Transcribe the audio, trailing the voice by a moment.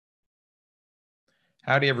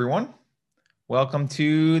Howdy, everyone. Welcome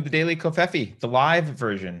to the Daily Covfefe, the live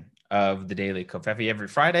version of the Daily Covfefe every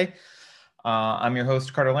Friday. I'm your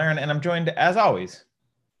host, Carter Laren, and I'm joined, as always,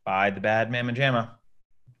 by the bad mamma jamma,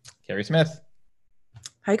 Carrie Smith.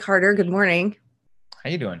 Hi, Carter. Good morning. How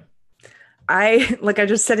you doing? Like I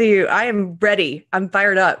just said to you, I am ready. I'm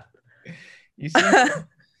fired up. You seem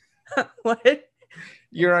What?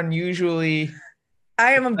 You're unusually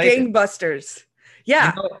I am excited. gangbusters.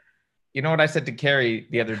 Yeah. You know what I said to Carrie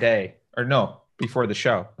the other day, or no, before the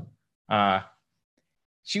show?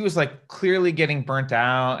 She was like clearly getting burnt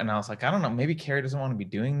out, and I was like, I don't know, maybe Carrie doesn't want to be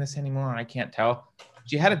doing this anymore. I can't tell.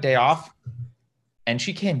 She had a day off, and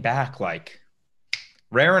she came back like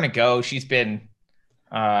raring to go. She's been,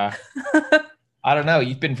 I don't know,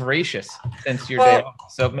 you've been voracious since your day off.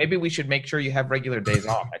 So maybe we should make sure you have regular days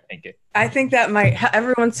off. I think that might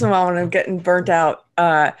every once in a while when I'm getting burnt out.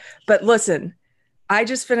 But listen, I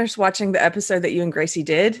just finished watching the episode that you and Gracie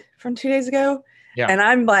did from 2 days ago. Yeah. And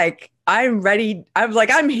I'm ready.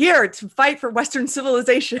 I'm here to fight for Western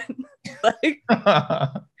civilization. like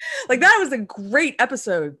that was a great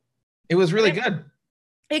episode. It was really good.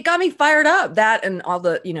 It got me fired up. That and all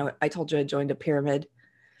the, I told you I joined a pyramid,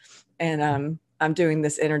 and I'm doing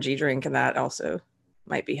this energy drink, and that also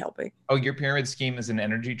might be helping. Oh, your pyramid scheme is an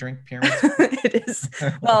energy drink pyramid? It is.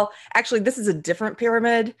 Well, actually, this is a different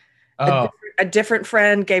pyramid. Oh. A different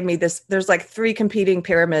friend gave me this. There's like 3 competing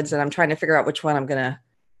pyramids, and I'm trying to figure out which one I'm going to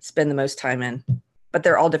spend the most time in. But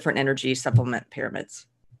they're all different energy supplement pyramids.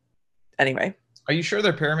 Anyway. Are you sure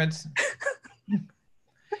they're pyramids?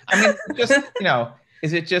 I mean, just,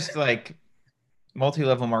 is it just like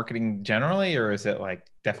multi-level marketing generally, or is it like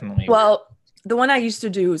definitely? Well, the one I used to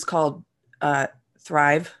do was called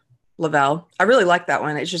Thrive Lavelle. I really liked that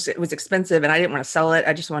one. It was expensive, and I didn't want to sell it.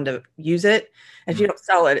 I just wanted to use it. And if you don't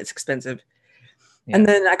sell it, it's expensive. Yeah. And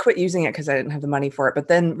then I quit using it because I didn't have the money for it. But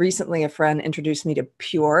then recently a friend introduced me to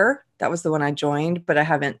Pure. That was the one I joined, but I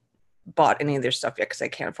haven't bought any of their stuff yet because I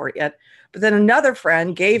can't afford it yet. But then another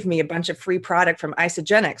friend gave me a bunch of free product from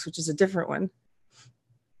Isagenix, which is a different one.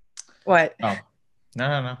 What? Oh,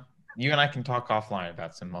 no. You and I can talk offline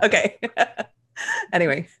about some. Okay.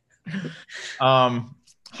 Anyway. Hi,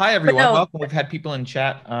 everyone. Welcome. We've had people in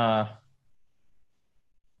chat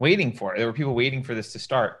waiting for it. There were people waiting for this to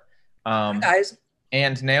start. Hi, guys.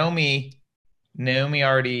 And Naomi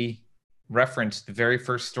already referenced the very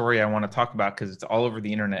first story I want to talk about because it's all over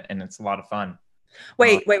the internet and it's a lot of fun.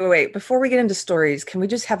 Wait. Before we get into stories, can we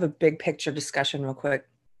just have a big picture discussion real quick?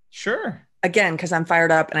 Sure. Again, because I'm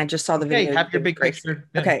fired up and I just saw the video. Have your big picture.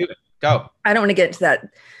 Okay. Go. I don't want to get into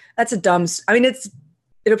that. That's a dumb. I mean,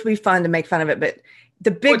 it'll be fun to make fun of it, but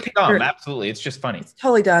the big picture. Dumb. Absolutely. It's just funny. It's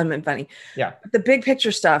totally dumb and funny. Yeah. The big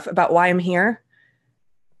picture stuff about why I'm here,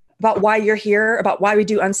 about why you're here, about why we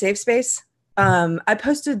do Unsafe Space. I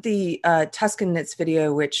posted the Tuscan Knits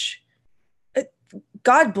video, which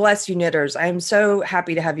God bless you knitters. I am so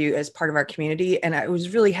happy to have you as part of our community. And I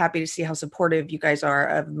was really happy to see how supportive you guys are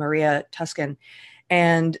of Maria Tuscan.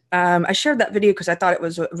 And I shared that video because I thought it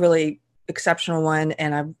was a really exceptional one.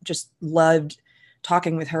 And I just loved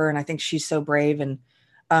talking with her. And I think she's so brave.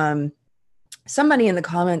 And somebody in the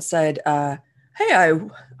comments said, hey,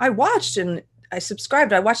 I watched and I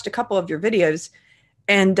subscribed. I watched a couple of your videos.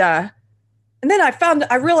 And then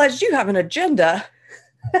I realized you have an agenda.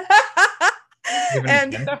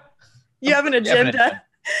 You have an agenda.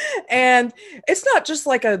 And it's not just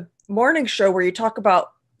like a morning show where you talk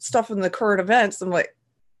about stuff in the current events. I'm like,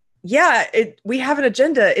 yeah, we have an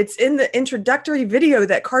agenda. It's in the introductory video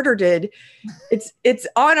that Carter did. It's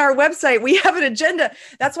on our website. We have an agenda.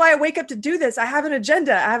 That's why I wake up to do this. I have an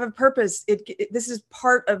agenda. I have a purpose. This is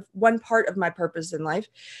one part of my purpose in life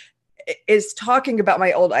is talking about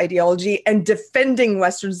my old ideology and defending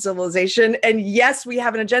Western civilization. And yes, we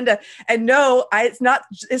have an agenda. And no, it's not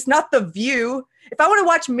The View. If I want to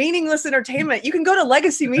watch meaningless entertainment, you can go to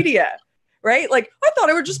Legacy Media, right? Like, I thought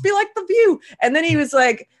it would just be like The View. And then he was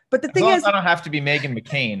like, but the thing is, I don't have to be Meghan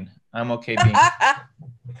McCain. I'm okay being.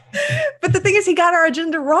 But the thing is, he got our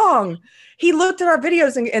agenda wrong. He looked at our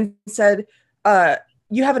videos and said,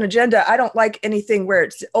 you have an agenda. I don't like anything where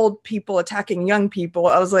it's old people attacking young people.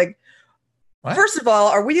 I was like, what? First of all,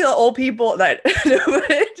 are we the old people that?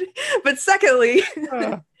 But secondly,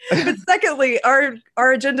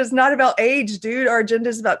 our agenda is not about age, dude. Our agenda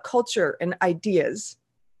is about culture and ideas,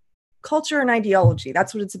 culture and ideology.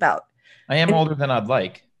 That's what it's about. I am older than I'd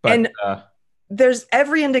like, but there's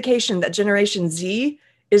every indication that Generation Z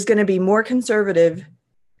is going to be more conservative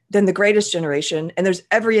than the greatest generation, and there's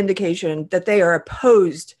every indication that they are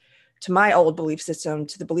opposed to my old belief system,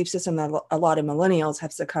 to the belief system that a lot of millennials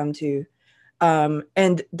have succumbed to.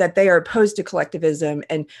 and that they are opposed to collectivism.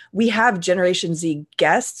 And we have Generation Z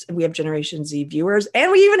guests, and we have Generation Z viewers,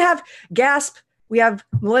 and we even have we have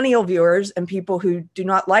millennial viewers and people who do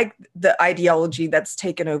not like the ideology that's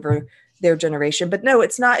taken over their generation. But no,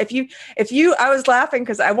 it's not. If you, I was laughing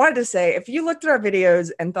because I wanted to say, if you looked at our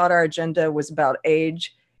videos and thought our agenda was about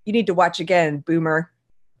age, you need to watch again, boomer.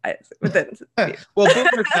 Well,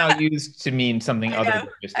 boomer is now used to mean something other than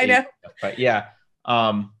just age. I know. But yeah.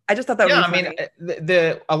 I just thought that was funny. I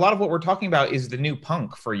mean, a lot of what we're talking about is the new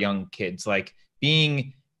punk for young kids. Like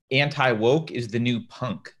being anti-woke is the new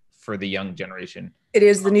punk for the young generation. It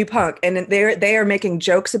is the new punk, and they are making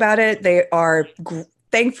jokes about it. They are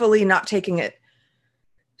thankfully not taking it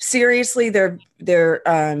seriously. They're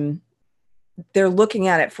looking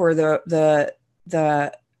at it for the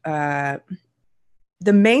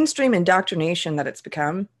mainstream indoctrination that it's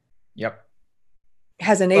become. Yep.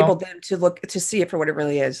 Has enabled them to see it for what it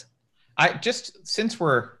really is. I just, since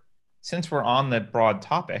we're on the broad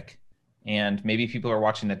topic, and maybe people are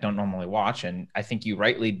watching that don't normally watch, and I think you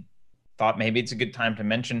rightly thought maybe it's a good time to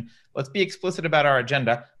mention, let's be explicit about our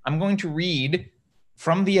agenda. I'm going to read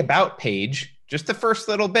from the About page, just the first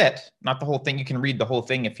little bit, not the whole thing. You can read the whole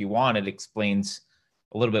thing if you want. It explains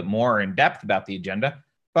a little bit more in depth about the agenda,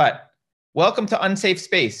 but welcome to Unsafe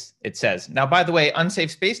Space, it says. Now, by the way,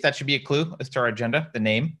 Unsafe Space, that should be a clue as to our agenda, the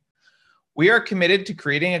name. We are committed to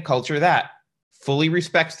creating a culture that fully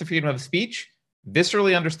respects the freedom of speech,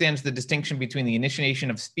 viscerally understands the distinction between the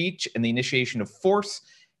initiation of speech and the initiation of force,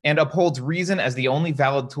 and upholds reason as the only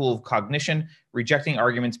valid tool of cognition, rejecting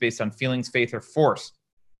arguments based on feelings, faith, or force.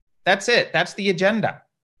 That's it. That's the agenda.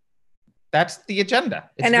 That's the agenda.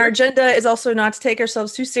 And our agenda is also not to take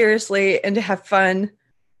ourselves too seriously and to have fun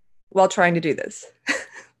while trying to do this.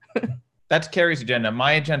 That's Carrie's agenda.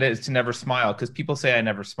 My agenda is to never smile, because people say I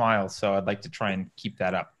never smile, so I'd like to try and keep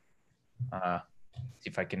that up. See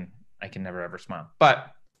if I can never ever smile.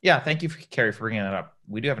 But yeah, thank you, Carrie, for bringing that up.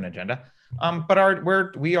 We do have an agenda. But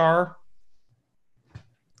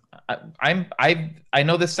I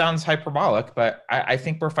know this sounds hyperbolic, but I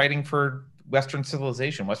think we're fighting for Western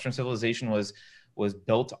civilization. Western civilization was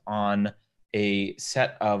built on a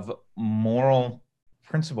set of moral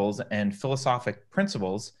principles and philosophic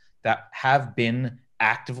principles that have been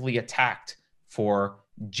actively attacked for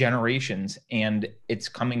generations, and it's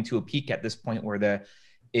coming to a peak at this point where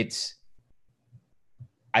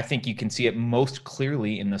I think you can see it most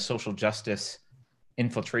clearly in the social justice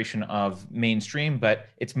infiltration of mainstream, but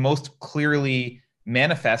it's most clearly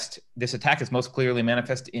manifest. This attack is most clearly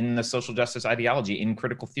manifest in the social justice ideology, in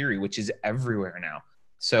critical theory, which is everywhere now.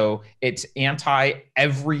 So it's anti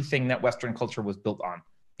everything that Western culture was built on.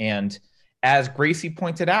 And as Gracie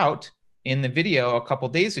pointed out in the video a couple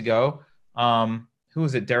days ago, who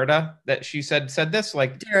was it, Derrida, that she said this?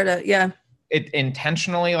 Like Derrida, yeah. It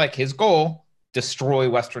intentionally, like his goal, destroy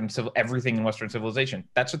everything in Western civilization.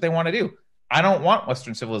 That's what they want to do. I don't want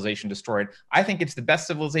Western civilization destroyed. I think it's the best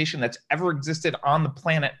civilization that's ever existed on the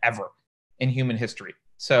planet ever in human history.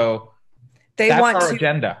 So that's our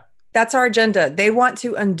agenda. That's our agenda. They want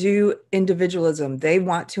to undo individualism. They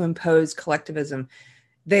want to impose collectivism.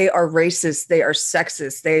 They are racist. They are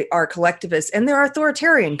sexist. They are collectivist, and they're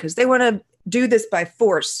authoritarian because they want to do this by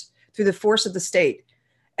force, through the force of the state.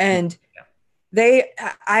 And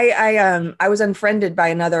I was unfriended by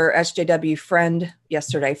another SJW friend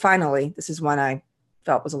yesterday. Finally, this is one I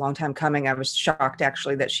felt was a long time coming. I was shocked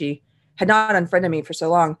actually that she had not unfriended me for so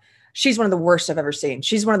long. She's one of the worst I've ever seen.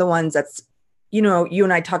 She's one of the ones that's, you know, you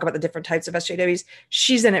and I talk about the different types of SJWs.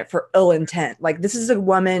 She's in it for ill intent. Like, this is a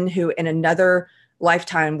woman who in another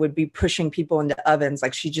lifetime would be pushing people into ovens.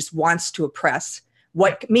 Like, she just wants to oppress.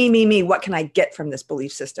 What me, what can I get from this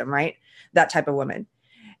belief system, right? That type of woman.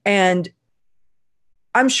 And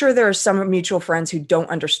I'm sure there are some mutual friends who don't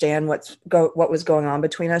understand what was going on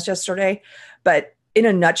between us yesterday. But in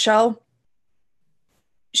a nutshell,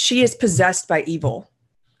 she is possessed by evil.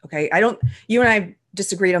 Okay. You and I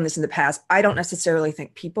disagreed on this in the past. I don't necessarily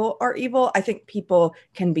think people are evil. I think people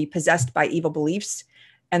can be possessed by evil beliefs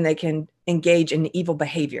and they can engage in evil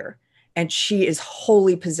behavior. And she is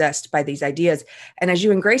wholly possessed by these ideas. And as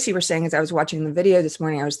you and Gracie were saying, as I was watching the video this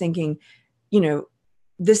morning, I was thinking, you know,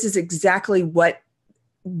 this is exactly what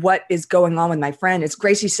is going on with my friend. It's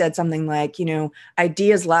Gracie said something like, you know,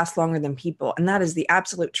 ideas last longer than people. And that is the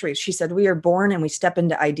absolute truth. She said, we are born and we step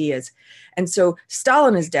into ideas. And so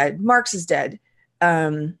Stalin is dead. Marx is dead.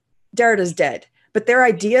 Derrida's dead. But their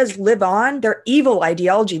ideas live on. Their evil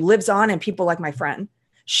ideology lives on in people like my friend.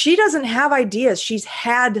 She doesn't have ideas. She's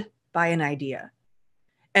had by an idea.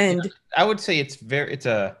 And I would say it's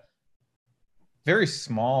very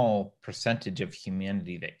small percentage of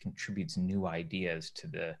humanity that contributes new ideas to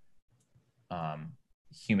the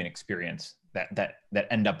human experience that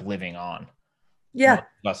end up living on. Yeah.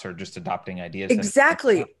 Most of us are just adopting ideas.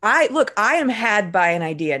 Exactly. I am had by an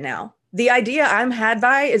idea now. The idea I'm had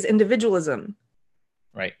by is individualism.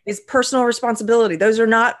 Right. Is personal responsibility. Those are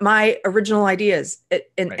not my original ideas.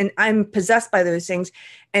 And I'm possessed by those things.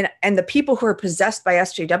 And the people who are possessed by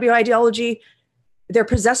SJW ideology, they're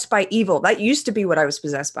possessed by evil. That used to be what I was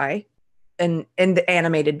possessed by and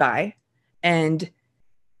animated by. And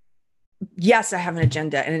yes, I have an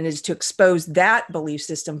agenda, and it is to expose that belief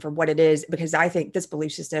system for what it is, because I think this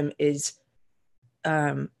belief system is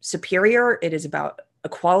superior. It is about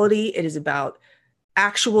equality. It is about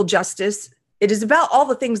actual justice. It is about all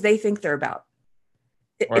the things they think they're about.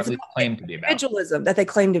 Or at least claim to be about. Individualism that they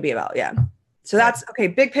claim to be about, yeah. So that's, okay,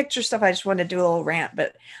 big picture stuff. I just wanted to do a little rant,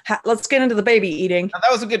 but let's get into the baby eating. Now,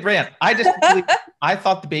 that was a good rant. I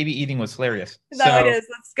thought the baby eating was hilarious. No, it is.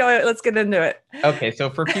 Let's get into it. Okay,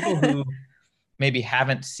 so for people who maybe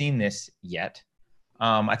haven't seen this yet,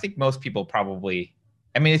 I think most people probably,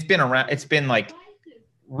 I mean, it's been around, it's been like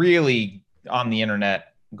really on the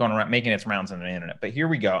internet, going around, making its rounds on the internet. But here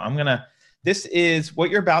we go. This is what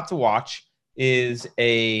you're about to watch is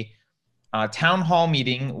a town hall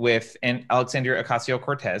meeting with Alexandria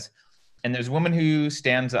Ocasio-Cortez. And there's a woman who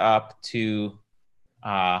stands up to,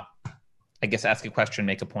 I guess, ask a question,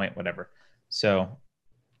 make a point, whatever. So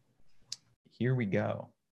here we go.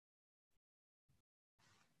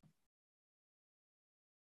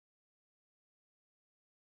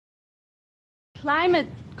 Climate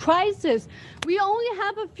crisis. We only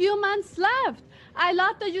have a few months left. I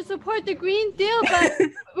love that you support the Green Deal, but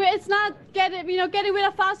it's not getting rid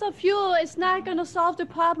of fossil fuel. It's not going to solve the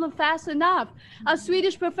problem fast enough. A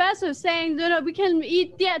Swedish professor saying, we can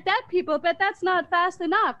eat dead people, but that's not fast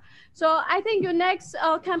enough. So I think your next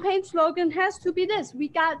campaign slogan has to be this: we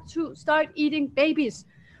got to start eating babies.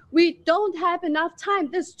 We don't have enough time.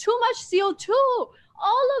 There's too much CO2.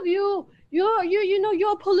 All of you're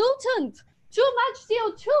a pollutant. Too much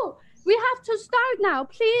CO2. We have to start now,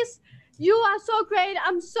 please. You are so great.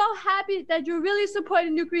 I'm so happy that you're really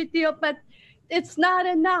supporting the Green Deal, but it's not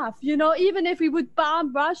enough. Even if we would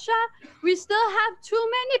bomb Russia, we still have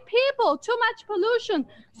too many people, too much pollution.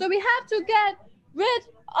 So we have to get rid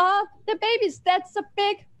of the babies. That's a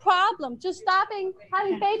big problem. Just stopping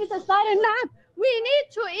having babies is not enough. We need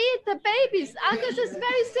to eat the babies. And this is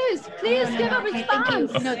very serious. Please give a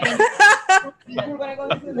response. No, thank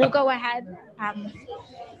you. We'll go ahead.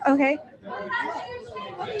 Okay.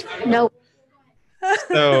 No.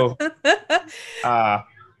 So,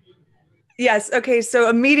 yes. Okay. So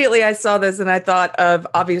immediately I saw this and I thought of,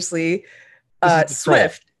 obviously,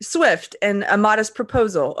 Swift and A Modest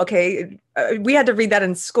Proposal. Okay. We had to read that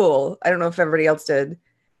in school. I don't know if everybody else did.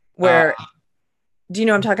 Do you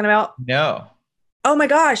know what I'm talking about? No. Oh my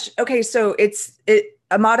gosh. Okay. So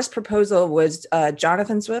A Modest Proposal was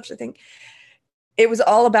Jonathan Swift, I think. It was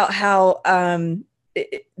all about how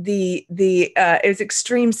it was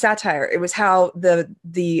extreme satire. It was how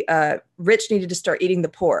the rich needed to start eating the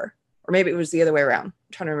poor, or maybe it was the other way around. I'm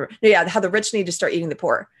trying to remember. Yeah, how the rich need to start eating the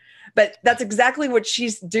poor. But that's exactly what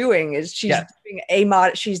she's doing. Is she's doing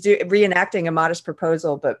reenacting A Modest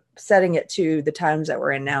Proposal, but setting it to the times that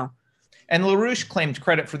we're in now. And LaRouche claimed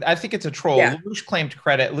credit for, I think it's a troll. Yeah. LaRouche claimed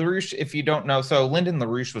credit. LaRouche, if you don't know, so Lyndon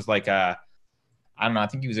LaRouche was like I don't know, I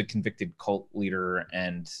think he was a convicted cult leader.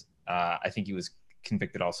 And I think he was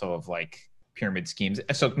convicted also of like pyramid schemes.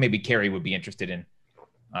 So maybe Carrie would be interested in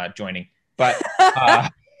joining. But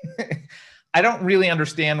I don't really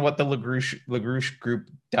understand what the LaRouche group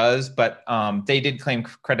does, but they did claim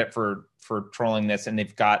credit for trolling this. And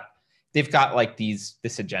they've got like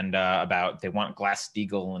this agenda about they want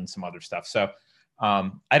Glass-Steagall and some other stuff. So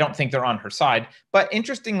I don't think they're on her side. But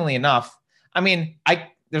interestingly enough, I mean,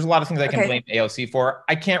 there's a lot of things I can blame AOC for.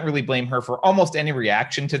 I can't really blame her for almost any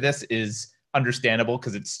reaction to this is understandable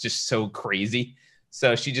because it's just so crazy.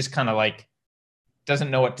 So she just kind of like doesn't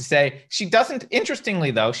know what to say. She doesn't,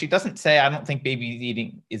 interestingly though, she doesn't say, I don't think baby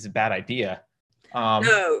eating is a bad idea.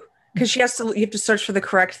 No. Because you have to search for the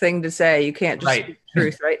correct thing to say. You can't just speak the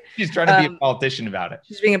truth, right? She's trying to be a politician about it.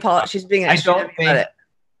 She's being I don't think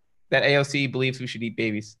that AOC believes we should eat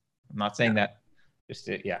babies. I'm not saying that. Just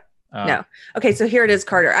yeah. No. Okay, so here it is,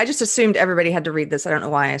 Carter. I just assumed everybody had to read this. I don't know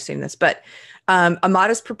why I assumed this, but A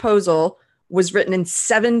Modest Proposal was written in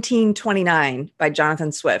 1729 by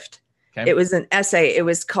Jonathan Swift. Okay. It was an essay. It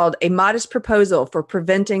was called A Modest Proposal for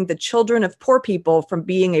Preventing the Children of Poor People from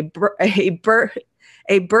Being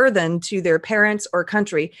a burden to their parents or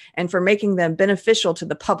country, and for making them beneficial to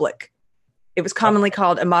the public. It was commonly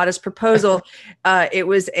called A Modest Proposal. It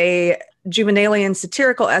was a Juvenalian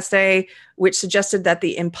satirical essay which suggested that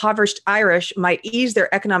the impoverished Irish might ease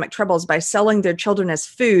their economic troubles by selling their children as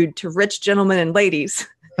food to rich gentlemen and ladies.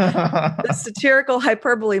 The satirical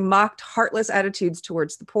hyperbole mocked heartless attitudes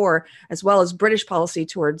towards the poor, as well as British policy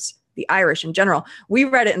towards the Irish in general. We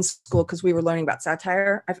read it in school because we were learning about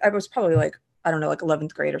satire. I was probably like, I don't know, like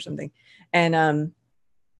 11th grade or something. And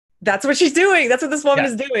that's what she's doing. That's what this woman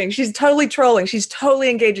is doing. She's totally trolling. She's totally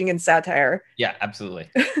engaging in satire. Yeah, absolutely.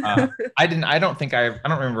 I don't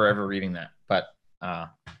remember ever reading that, but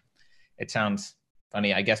it sounds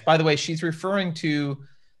funny, I guess. By the way, she's referring to,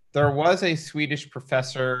 there was a Swedish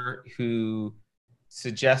professor who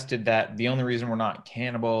suggested that the only reason we're not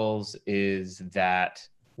cannibals is that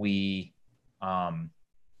it's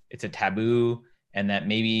a taboo, and that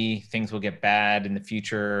maybe things will get bad in the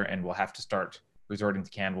future and we'll have to start resorting to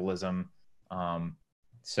cannibalism.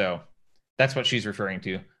 So that's what she's referring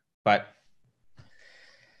to. But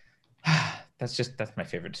that's my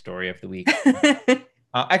favorite story of the week.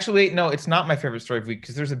 Actually, no, it's not my favorite story of the week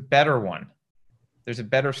because there's a better one. There's a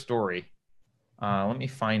better story. Let me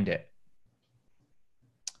find it.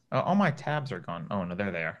 Oh, all my tabs are gone. Oh, no,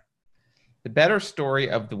 there they are. The better story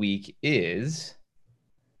of the week is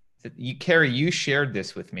that Carrie, you shared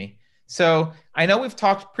this with me. So I know we've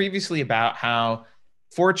talked previously about how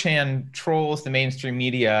 4chan trolls the mainstream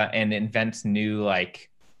media and invents new like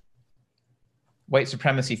white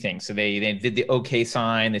supremacy things. So they did the OK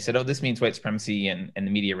sign. They said, oh, this means white supremacy, and the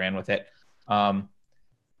media ran with it. And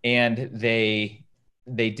they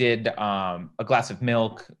did a glass of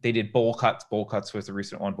milk. They did bowl cuts. Bowl cuts was the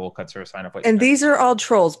recent one. Bowl cuts are a sign of white supremacy. And these are all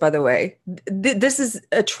trolls, by the way. This is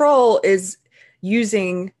a troll is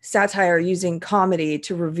using satire, using comedy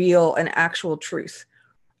to reveal an actual truth.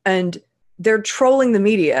 And they're trolling the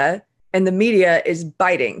media, and the media is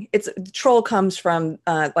biting. The troll comes from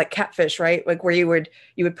like catfish, right? Like where you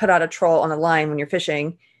would put out a troll on a line when you're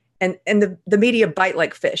fishing, and the media bite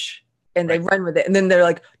like fish, and they run with it. And then they're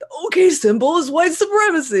like, the OK symbol is white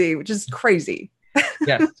supremacy, which is crazy.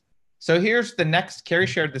 Yes. So here's the next, Carrie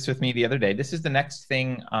shared this with me the other day. This is the next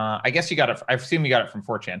thing. I guess you got it. I assume you got it from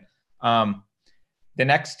 4chan. The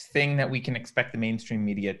next thing that we can expect the mainstream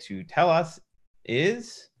media to tell us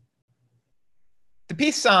is the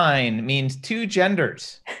peace sign means two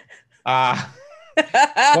genders.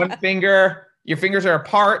 One finger, your fingers are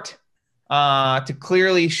apart to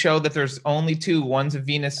clearly show that there's only two. One's a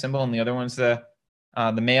Venus symbol and the other one's the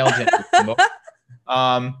male gender symbol.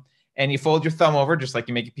 And you fold your thumb over just like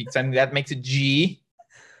you make a peace sign. That makes a G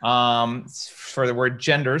for the word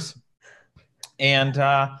genders. And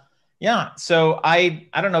yeah, so I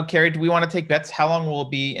don't know, Carrie, do we want to take bets? How long will it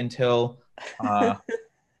be until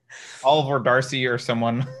Oliver Darcy or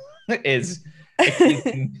someone is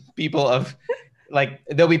accusing people of, like,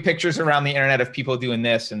 there'll be pictures around the internet of people doing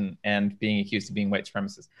this and being accused of being white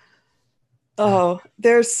supremacists? Oh,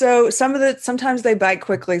 sometimes they bite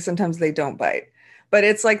quickly, sometimes they don't bite. But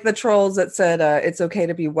it's like the trolls that said it's okay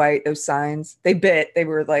to be white, those signs. They bit. They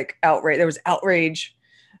were like outrage. There was outrage.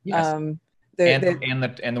 Yes.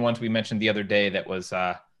 And the ones we mentioned the other day that was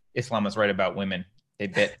Islam is right about women. They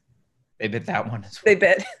bit that one as well. They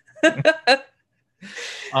bit.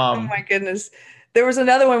 Oh my goodness. There was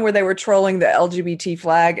another one where they were trolling the LGBT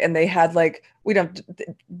flag, and they had like, we don't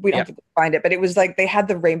have to find it, but it was like they had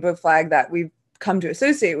the rainbow flag that we've come to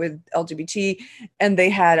associate with LGBT, and they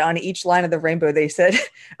had on each line of the rainbow, they said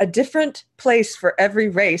a different place for every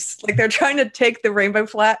race. Like they're trying to take the rainbow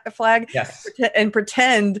flag yes, and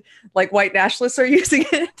pretend like white nationalists are using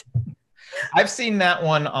it. I've seen that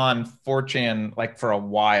one on 4chan like for a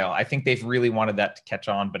while. I think they've really wanted that to catch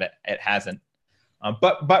on, but it hasn't.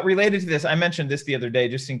 But related to this, I mentioned this the other day,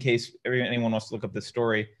 just in case anyone wants to look up this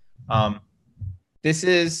story. This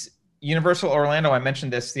is Universal Orlando. I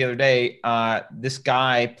mentioned this the other day. This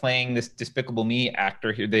guy playing this Despicable Me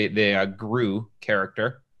actor here, the Gru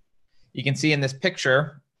character. You can see in this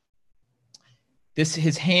picture,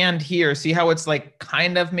 his hand here. See how it's like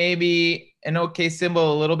kind of maybe an OK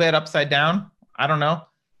symbol, a little bit upside down. I don't know.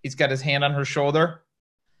 He's got his hand on her shoulder.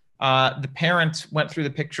 The parents went through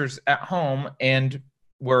the pictures at home and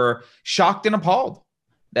were shocked and appalled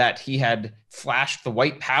that he had flashed the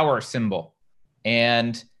white power symbol.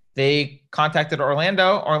 And they contacted the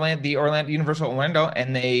Universal Orlando,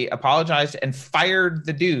 and they apologized and fired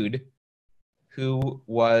the dude who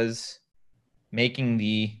was making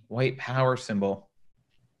the white power symbol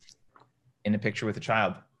in a picture with a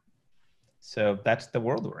child. So that's the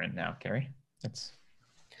world we're in now, Carrie.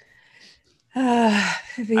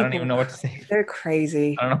 I don't even know what to say. They're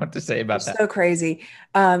crazy. I don't know what to say about that. So crazy.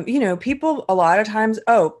 People a lot of times.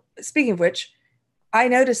 Oh, speaking of which, I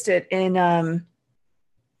noticed it in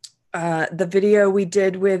the video we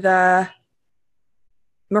did with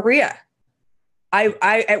Maria.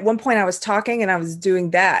 I at one point I was talking and I was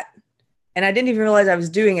doing that, and I didn't even realize I was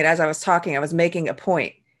doing it as I was talking. I was making a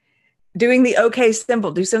point, doing the okay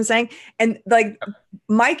symbol. Do you see what I'm saying? And like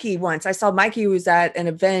Mikey once, I saw Mikey was at an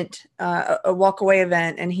event, a walk away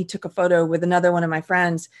event, and he took a photo with another one of my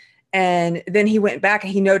friends. And then he went back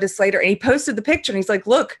and he noticed later and he posted the picture and he's like,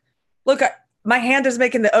 look, my hand is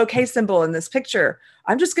making the okay symbol in this picture.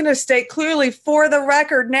 I'm just going to state clearly for the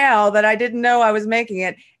record now that I didn't know I was making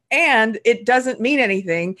it. And it doesn't mean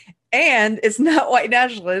anything. And it's not white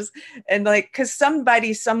nationalist. And like, because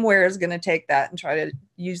somebody somewhere is going to take that and try to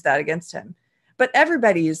use that against him. But of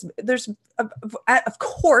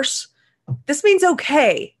course, this means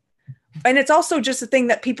okay. And it's also just a thing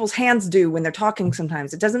that people's hands do when they're talking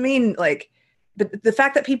sometimes. It doesn't mean like the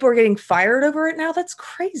fact that people are getting fired over it now, that's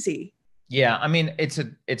crazy. Yeah, I mean, it's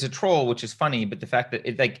a troll, which is funny, but the fact that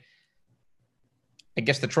it like, I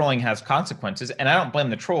guess the trolling has consequences, and I don't blame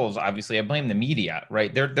the trolls. Obviously, I blame the media,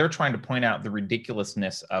 right? They're trying to point out the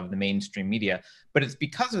ridiculousness of the mainstream media, but it's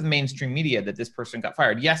because of the mainstream media that this person got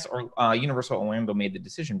fired. Yes, or Universal Orlando made the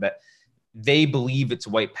decision, but they believe it's a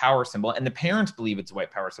white power symbol, and the parents believe it's a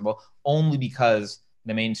white power symbol only because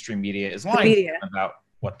the mainstream media is lying about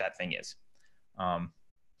what that thing is.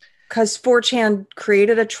 Because 4chan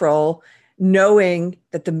created a troll, knowing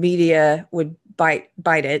that the media would bite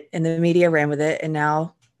it, and the media ran with it, and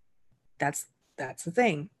now that's the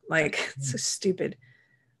thing. Like, it's so stupid.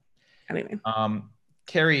 Anyway,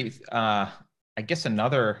 Carrie, I guess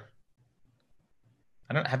another.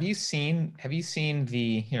 Have you seen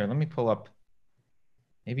the here? Let me pull up.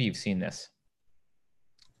 Maybe you've seen this.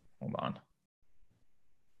 Hold on.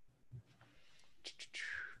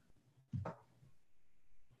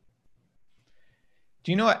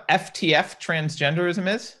 Do you know what FTF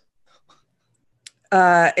transgenderism is?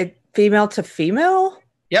 Female to female?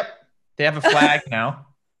 Yep. They have a flag now.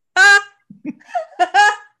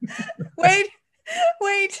 Wait.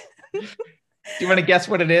 Do you want to guess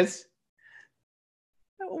what it is?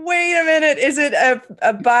 Wait a minute. Is it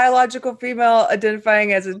a biological female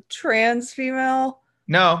identifying as a trans female?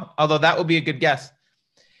 No, although that would be a good guess.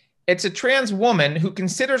 It's a trans woman who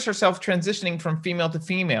considers herself transitioning from female to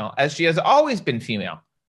female, as she has always been female.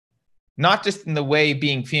 Not just in the way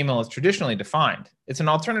being female is traditionally defined. It's an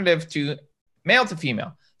alternative to male to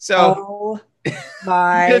female. So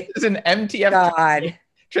my this is an MTF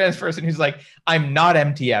trans person who's like, I'm not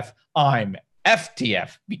MTF, I'm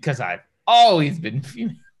FTF because I've always been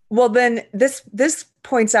female. Well, then this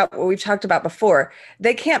points out what we've talked about before.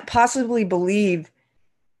 They can't possibly believe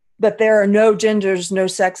that there are no genders, no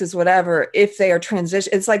sexes, whatever, if they are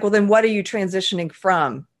transition. It's like, well, then what are you transitioning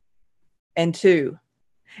from and to?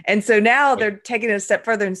 And so now they're taking it a step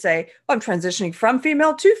further and say, oh, I'm transitioning from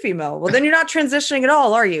female to female. Well, then you're not transitioning at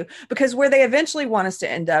all, are you? Because where they eventually want us to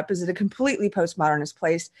end up is at a completely postmodernist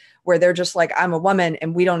place where they're just like, I'm a woman,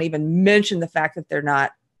 and we don't even mention the fact that they're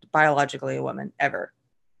not biologically a woman ever.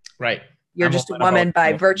 Right. You're just a woman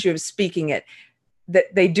by virtue of speaking it.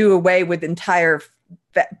 That they do away with entire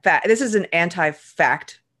fact. This is an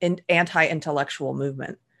anti-fact and anti-intellectual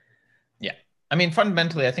movement. Yeah. I mean,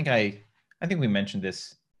 fundamentally, I think we mentioned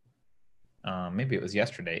this. Maybe it was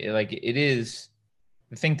yesterday. It is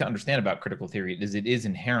the thing to understand about critical theory is it is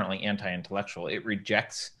inherently anti-intellectual. It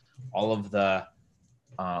rejects all of the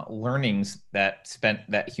learnings that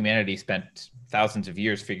humanity spent thousands of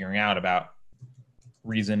years figuring out about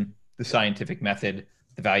reason, the scientific method,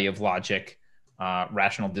 the value of logic,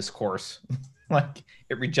 rational discourse.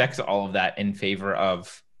 It rejects all of that in favor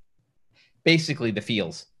of basically the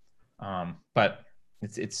feels. But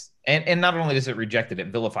and not only does it reject it, it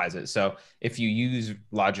vilifies it. So if you use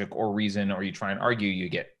logic or reason or you try and argue, you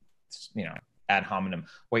get, ad hominem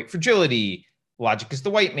white fragility. Logic is the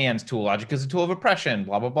white man's tool. Logic is a tool of oppression,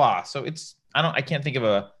 blah, blah, blah. So I can't think of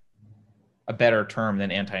a better term than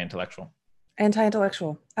anti-intellectual.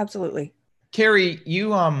 Anti-intellectual. Absolutely. Carrie,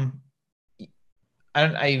 you,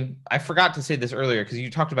 I forgot to say this earlier because you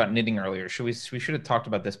talked about knitting earlier. We should have talked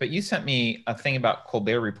about this, but you sent me a thing about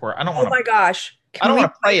Colbert Report. I don't want to. Oh my gosh! I don't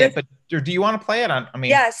want to play it, but do you want to play it?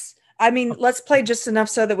 Yes. Let's play just enough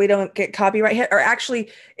so that we don't get copyright hit. Or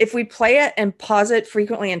actually, if we play it and pause it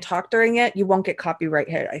frequently and talk during it, you won't get copyright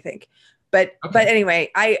hit, I think. But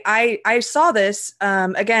anyway, I saw this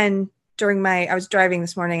again during I was driving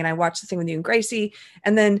this morning and I watched the thing with you and Gracie,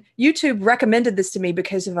 and then YouTube recommended this to me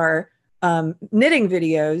because of our knitting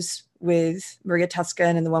videos with Maria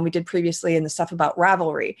Tuscan and the one we did previously and the stuff about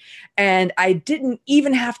Ravelry. And I didn't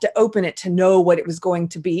even have to open it to know what it was going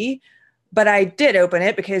to be. But I did open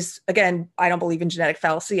it because, again, I don't believe in genetic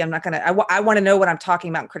fallacy. I'm not going to, I want to know what I'm talking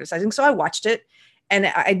about and criticizing. So I watched it and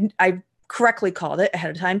I correctly called it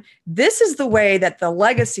ahead of time. This is the way that the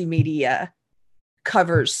legacy media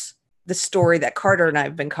covers the story that Carter and I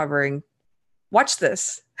have been covering. Watch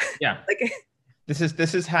this. Yeah. This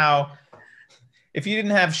is how, if you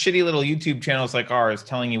didn't have shitty little YouTube channels like ours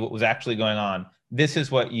telling you what was actually going on, this is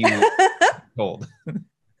what you told.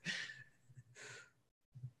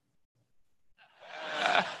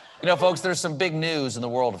 You know, folks, there's some big news in the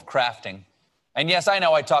world of crafting. And yes, I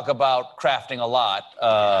know I talk about crafting a lot.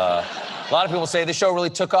 A lot of people say the show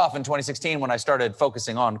really took off in 2016 when I started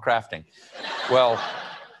focusing on crafting. Well,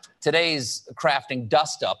 today's crafting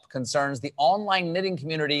dust-up concerns the online knitting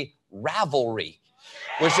community Ravelry,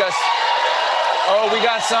 which just... Oh, we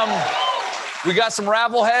got some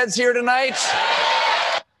Ravel heads here tonight.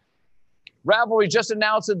 Ravelry just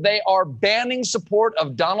announced that they are banning support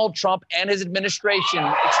of Donald Trump and his administration,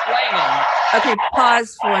 explaining... Okay,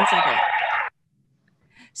 pause for 1 second.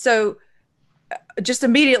 So just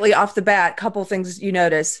immediately off the bat, couple things you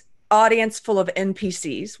notice. Audience full of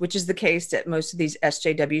NPCs, which is the case at most of these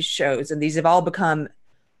SJW shows, and these have all become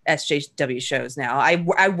SJW shows now. I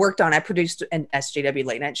produced an SJW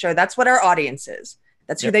late night show. That's what our audience is.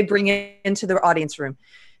 That's who they bring into their audience room.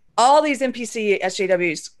 All these NPC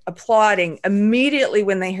SJWs applauding immediately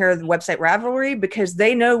when they hear the website Ravelry because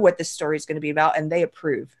they know what this story is going to be about and they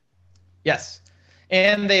approve. Yes.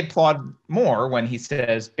 And they applaud more when he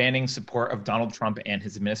says banning support of Donald Trump and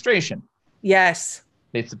his administration. Yes.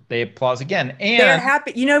 They applaud again. And they're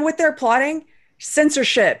happy. You know what they're applauding?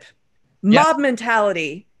 Censorship, mob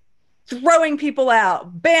mentality, throwing people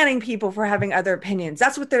out, banning people for having other opinions.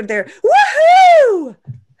 That's what they're there. Woohoo!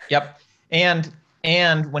 Yep.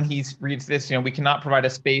 And when he reads this, we cannot provide a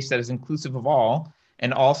space that is inclusive of all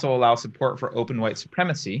and also allow support for open white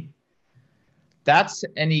supremacy. That's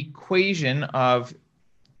an equation of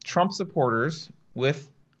Trump supporters with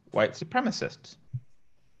white supremacists.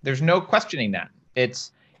 There's no questioning that.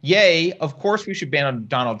 It's, yay, of course we should ban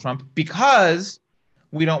Donald Trump because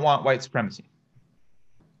we don't want white supremacy.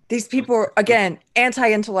 These people are, again,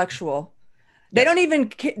 anti-intellectual. They don't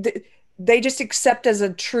even, they just accept as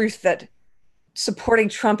a truth that supporting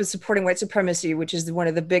Trump is supporting white supremacy, which is one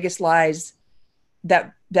of the biggest lies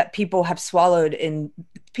that people have swallowed and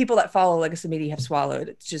people that follow legacy media have swallowed.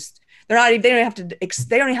 It's just, they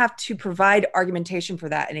don't have to provide argumentation for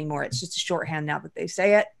that anymore. It's just a shorthand now that they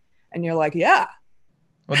say it. And you're like, yeah.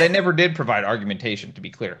 Well, they never did provide argumentation, to be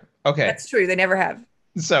clear. Okay. That's true. They never have.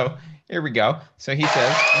 So here we go. So he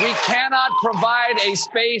says, we cannot provide a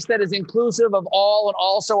space that is inclusive of all and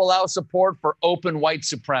also allow support for open white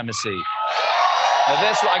supremacy. Now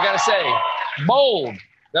this, I gotta say, bold.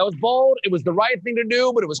 That was bold. It was the right thing to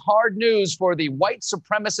do, but it was hard news for the white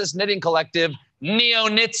supremacist knitting collective,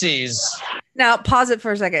 Neo-Nitsies. Now, pause it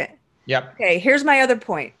for a second. Yep. Okay, here's my other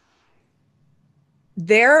point.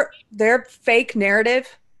 Their fake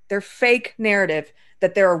narrative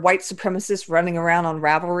that there are white supremacists running around on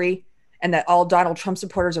Ravelry and that all Donald Trump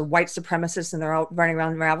supporters are white supremacists and they're all running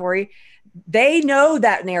around Ravelry. They know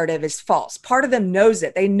that narrative is false. Part of them knows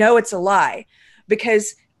it. They know it's a lie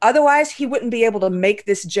because otherwise he wouldn't be able to make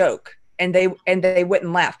this joke and they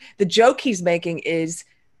wouldn't laugh. The joke he's making is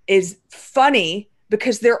funny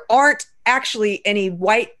because there aren't actually any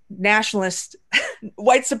white nationalist,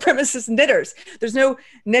 white supremacist knitters. There's no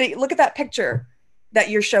knitting. Look at that picture that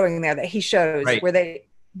you're showing there that he shows where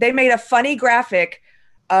they made a funny graphic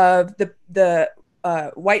of the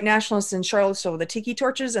white nationalists in Charlottesville, the tiki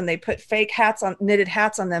torches, and they put fake knitted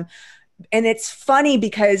hats on them. And it's funny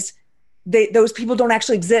because those people don't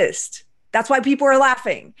actually exist. That's why people are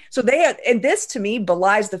laughing. So and this to me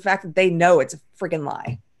belies the fact that they know it's a friggin'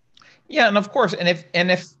 lie. Yeah, and of course, and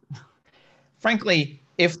if frankly,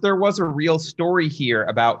 if there was a real story here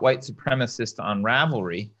about white supremacists on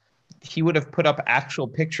Ravelry, he would have put up actual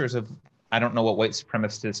pictures of, I don't know what white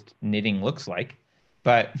supremacist knitting looks like,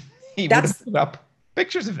 but he would have put up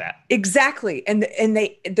pictures of that. Exactly. And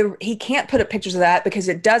he can't put up pictures of that because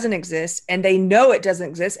it doesn't exist and they know it doesn't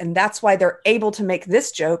exist. And that's why they're able to make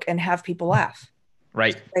this joke and have people laugh.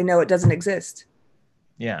 Right. They know it doesn't exist.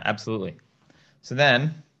 Yeah, absolutely. So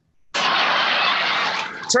then.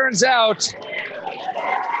 Turns out.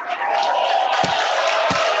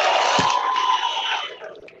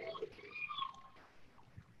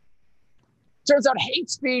 Turns out hate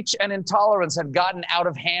speech and intolerance had gotten out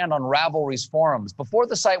of hand on Ravelry's forums before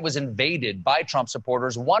the site was invaded by Trump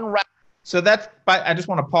supporters. I just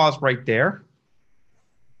want to pause right there.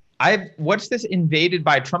 what's this invaded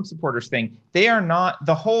by Trump supporters thing? They are not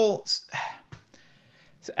the whole.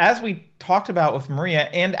 As we talked about with Maria,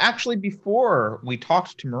 and actually before we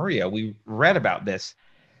talked to Maria, we read about this.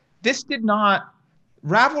 This did not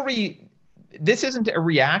Ravelry. This isn't a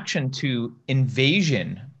reaction to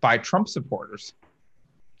invasion by Trump supporters.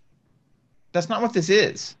 That's not what this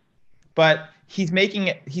is. But he's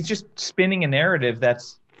just spinning a narrative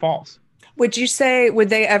that's false. Would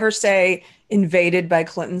they ever say invaded by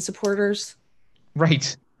Clinton supporters?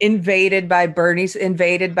 Right. Invaded by Bernie's,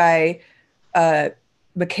 invaded by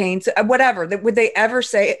McCain's, whatever. Would they ever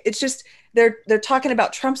say it's just they're talking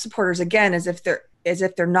about Trump supporters again as if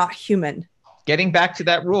they're not human. Getting back to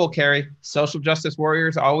that rule, Carrie, social justice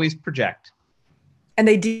warriors always project. And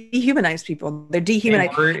they dehumanize people. They're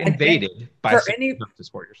dehumanized. We're invaded by social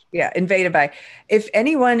justice warriors. Yeah, invaded by. If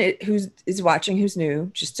anyone is watching who's new,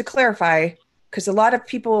 just to clarify, because a lot of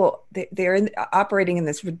people, they're operating in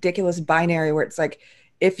this ridiculous binary where it's like,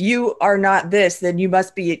 if you are not this, then you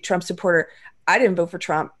must be a Trump supporter. I didn't vote for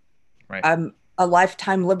Trump. Right. I'm a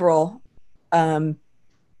lifetime liberal. I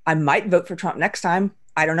might vote for Trump next time.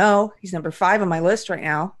 I don't know. He's number 5 on my list right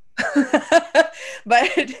now. but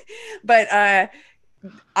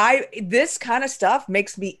this kind of stuff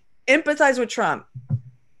makes me empathize with Trump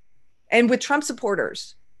and with Trump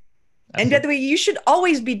supporters. And by the way, you should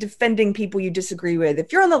always be defending people you disagree with.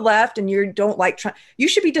 If you're on the left and you don't like Trump, you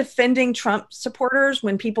should be defending Trump supporters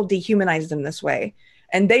when people dehumanize them this way.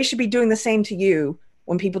 And they should be doing the same to you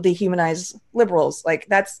when people dehumanize liberals. Like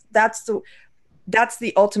that's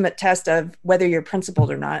the ultimate test of whether you're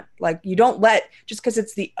principled or not. Like you don't let, just because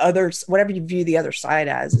it's the others, whatever you view the other side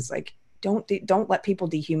as, is like, don't let people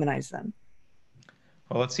dehumanize them.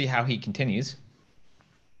 Well, let's see how he continues.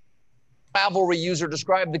 Ravelry user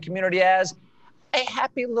described the community as a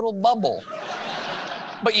happy little bubble.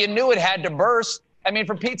 But you knew it had to burst. I mean,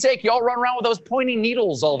 for Pete's sake, y'all run around with those pointy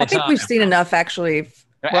needles all the time. I think we've seen enough, actually.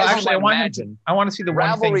 Well, actually, I want to see the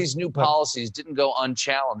Ravelry's new policies didn't go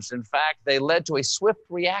unchallenged. In fact, they led to a swift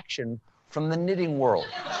reaction from the knitting world.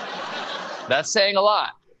 That's saying a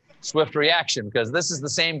lot. Swift reaction, because this is the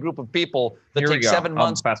same group of people that take 7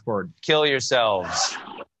 months. Fast forward. Kill yourselves.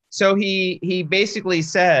 So he basically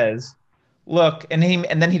says, look, and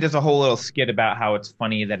then he does a whole little skit about how it's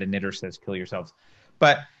funny that a knitter says kill yourselves.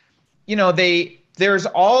 But, you know, there's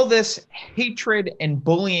all this hatred and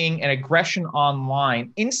bullying and aggression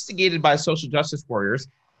online instigated by social justice warriors.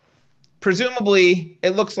 Presumably,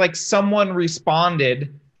 it looks like someone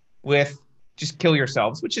responded with just kill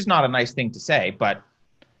yourselves, which is not a nice thing to say, but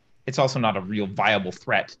it's also not a real viable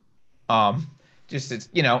threat.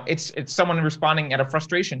 It's someone responding out of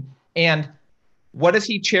frustration. And what does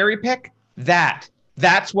he cherry pick?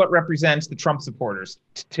 That's what represents the Trump supporters.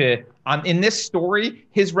 In this story,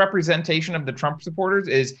 his representation of the Trump supporters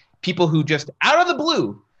is people who just out of the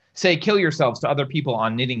blue say kill yourselves to other people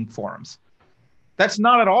on knitting forums. That's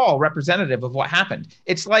not at all representative of what happened.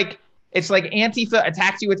 It's like Antifa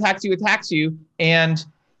attacks you, and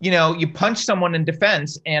you punch someone in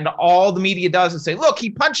defense, and all the media does is say, look, he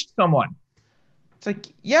punched someone. It's like,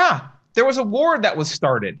 yeah, there was a war that was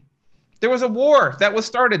started.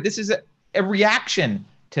 This is a reaction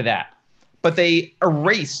to that. But they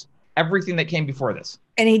erase everything that came before this.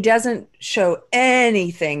 And he doesn't show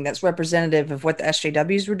anything that's representative of what the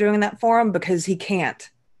SJWs were doing in that forum because he can't.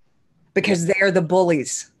 Because they're the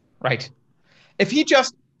bullies. Right. If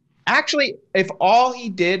all he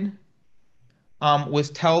did was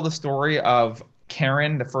tell the story of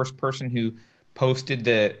Karen, the first person who posted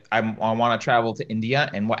I want to travel to India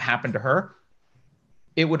and what happened to her,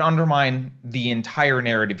 it would undermine the entire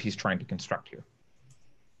narrative he's trying to construct here.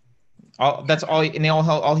 All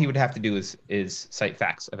he would have to do is cite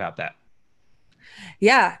facts about that.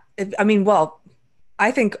 Yeah.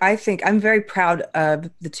 I think I'm very proud of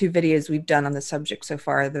the 2 videos we've done on the subject so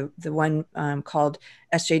far. The one called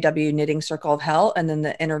SJW Knitting Circle of Hell, and then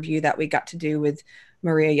the interview that we got to do with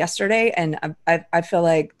Maria yesterday. And I feel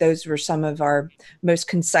like those were some of our most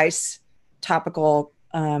concise, topical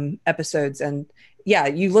episodes. And yeah,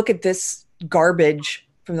 you look at this garbage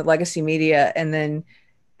from the legacy media, and then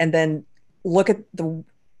look at the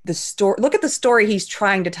story. Look at the story he's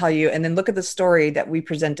trying to tell you, and then look at the story that we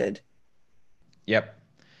presented. Yep.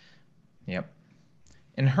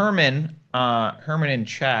 And Herman in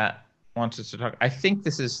chat wants us to talk. I think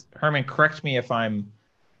this is Herman. Correct me if I'm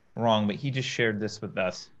wrong, but he just shared this with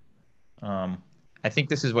us. I think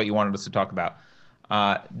this is what you wanted us to talk about.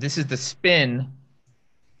 This is the spin.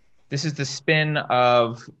 This is the spin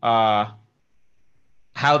of how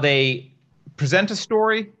they present a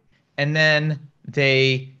story and then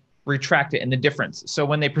they retract it, and the difference. So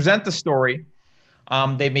when they present the story,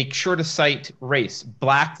 They make sure to cite race.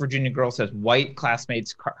 Black Virginia girl says white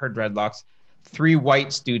classmates cut her dreadlocks. 3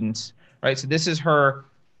 white students, right? So this is her,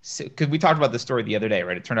 because we talked about this story the other day,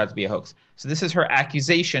 right? It turned out to be a hoax. So this is her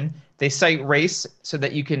accusation. They cite race so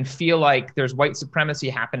that you can feel like there's white supremacy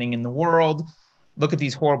happening in the world. Look at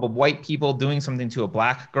these horrible white people doing something to a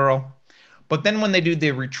black girl. But then when they do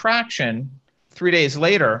the retraction 3 days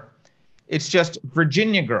later, it's just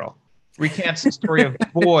Virginia girl recants the story of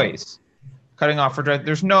boys cutting off her dress.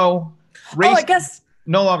 There's no race. Oh, I guess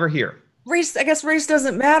no longer here. Race. I guess race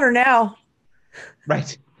doesn't matter now.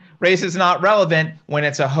 Right. Race is not relevant when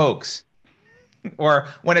it's a hoax, or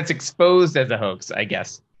when it's exposed as a hoax, I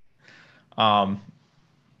guess.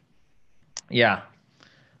 Yeah.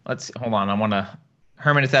 Let's hold on. I want to,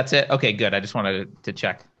 Herman, if that's it. Okay, good. I just wanted to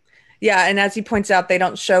check. Yeah, and as he points out, they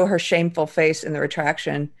don't show her shameful face in the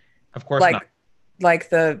retraction. Of course not. Like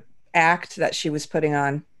the act that she was putting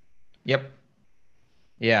on. Yep.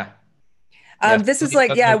 Yeah. This is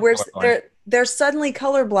like, yeah, where they're suddenly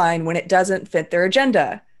colorblind when it doesn't fit their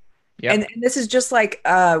agenda. Yep. And this is just like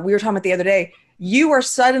we were talking about the other day. You are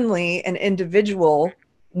suddenly an individual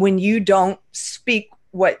when you don't speak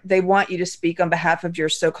what they want you to speak on behalf of your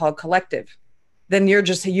so-called collective. Then you're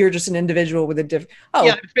just an individual with a different. Oh,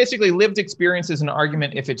 yeah. It's basically lived experience is an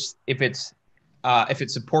argument if it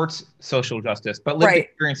supports social justice, but lived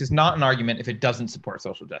experience is not an argument if it doesn't support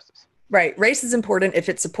social justice. Right. Race is important if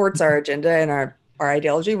it supports our agenda and our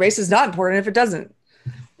ideology. Race is not important if it doesn't.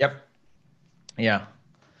 Yep. Yeah.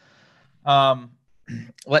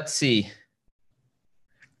 Let's see.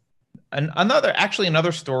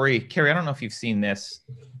 Another story, Carrie, I don't know if you've seen this.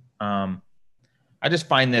 I just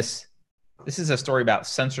find this is a story about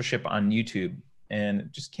censorship on YouTube, and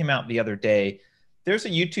it just came out the other day. There's a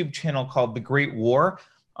YouTube channel called The Great War,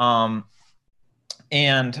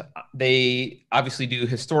 and they obviously do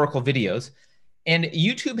historical videos, and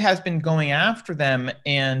YouTube has been going after them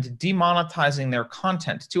and demonetizing their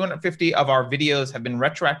content. 250 of our videos have been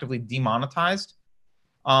retroactively demonetized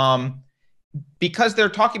because they're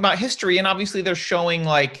talking about history, and obviously they're showing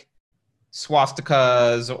like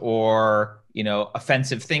swastikas or,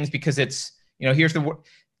 offensive things because it's,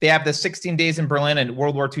 they have the 16 Days in Berlin and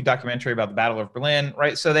World War II documentary about the Battle of Berlin,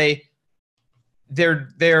 right? So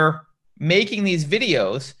they're making these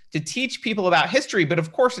videos to teach people about history, but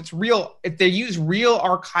of course it's real. They use real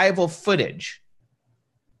archival footage,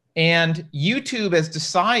 and YouTube has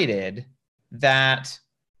decided that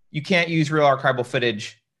you can't use real archival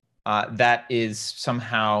footage that is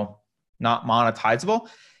somehow not monetizable,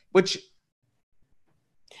 which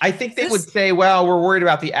I think they would say, well, we're worried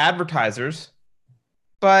about the advertisers,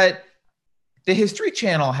 but the History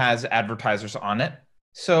Channel has advertisers on it.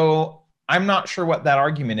 So I'm not sure what that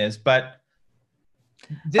argument is, but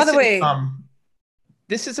this, by the way,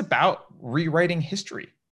 this is about rewriting history.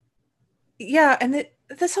 Yeah. And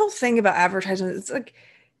this whole thing about advertising, it's like,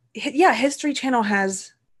 yeah, History Channel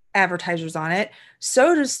has advertisers on it.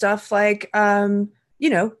 So does stuff like,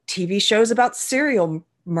 TV shows about serial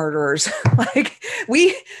murderers. Like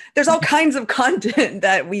there's all kinds of content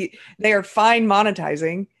that they are fine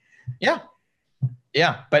monetizing. Yeah,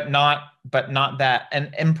 but not that,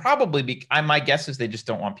 and probably my guess is they just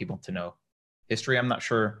don't want people to know history. I'm not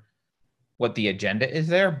sure what the agenda is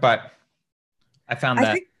there, but I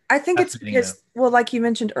think it's because, well, like you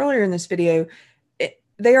mentioned earlier in this video,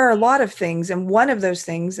 there are a lot of things, and one of those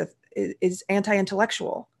things is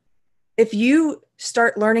anti-intellectual. If you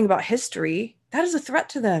start learning about history, that is a threat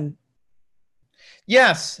to them.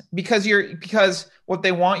 Yes, because what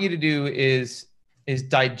they want you to do is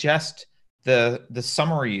digest the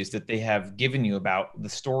summaries that they have given you about the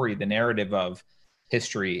story, the narrative of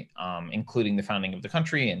history, including the founding of the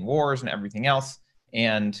country and wars and everything else.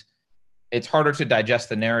 And it's harder to digest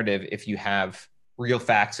the narrative if you have real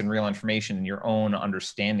facts and real information and your own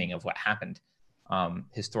understanding of what happened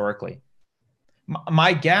historically.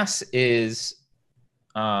 My guess is,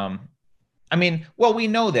 we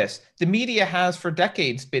know this. The media has for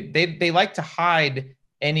decades, but they like to hide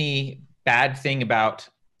any bad thing about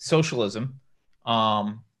socialism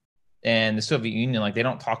and the Soviet Union. Like, they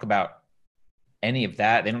don't talk about any of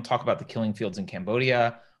that. They don't talk about the killing fields in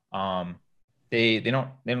Cambodia. They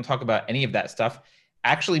don't talk about any of that stuff.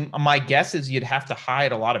 Actually, my guess is you'd have to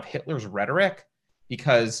hide a lot of Hitler's rhetoric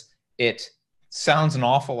because it sounds an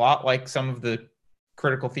awful lot like some of the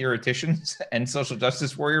critical theoreticians and social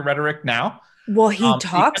justice warrior rhetoric now. Well, he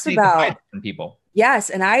talks about people. Yes,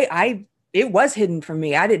 and it was hidden from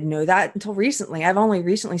me. I didn't know that until recently. I've only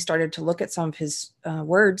recently started to look at some of his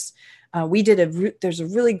words. There's a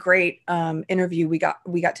really great interview we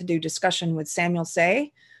got to do discussion with Samuel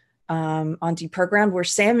Say on Deprogrammed, where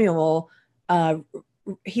Samuel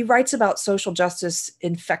he writes about social justice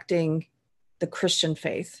infecting the Christian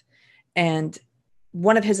faith. And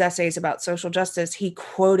one of his essays about social justice, he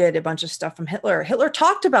quoted a bunch of stuff from Hitler. Hitler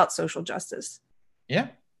talked about social justice. Yeah.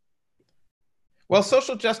 Well,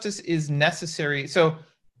 social justice is necessary. So,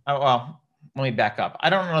 well, let me back up. I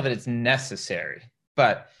don't know that it's necessary,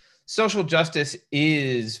 but social justice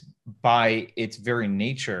is, by its very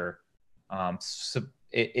nature,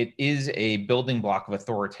 it is a building block of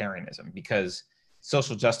authoritarianism, because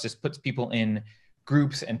social justice puts people in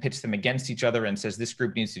groups and pits them against each other and says this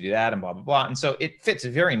group needs to do that and blah, blah, blah. And so it fits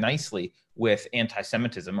very nicely with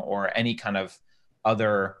anti-Semitism or any kind of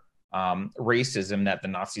other racism that the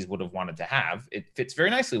Nazis would have wanted to have. It fits very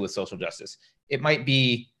nicely with social justice. It might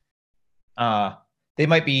be, they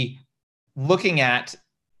might be looking at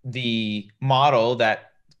the model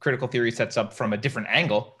that critical theory sets up from a different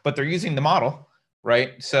angle, but they're using the model,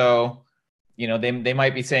 right? So, you know, they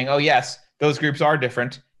might be saying, oh yes, those groups are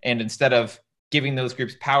different, and instead of giving those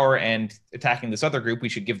groups power and attacking this other group, we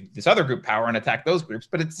should give this other group power and attack those groups.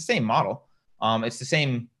 But it's the same model. It's the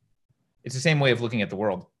same way of looking at the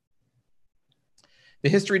world. The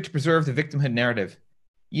history to preserve the victimhood narrative.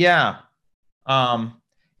 Yeah. And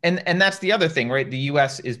that's the other thing, right? The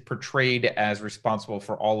US is portrayed as responsible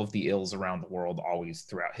for all of the ills around the world always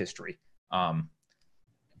throughout history. And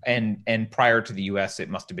prior to the US, it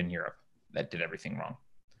must have been Europe that did everything wrong.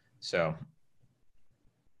 So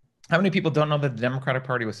how many people don't know that the Democratic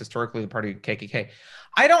Party was historically the party of KKK?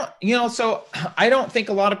 I don't think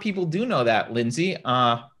a lot of people do know that, Lindsay,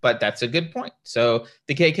 but that's a good point. So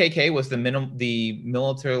the KKK was the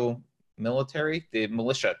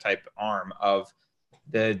militia type arm of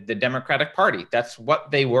the Democratic Party. That's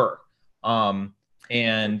what they were. And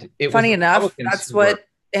it funny was enough, that's what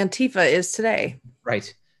Antifa is today.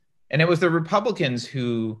 Right. And it was the Republicans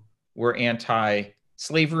who were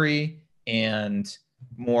anti-slavery and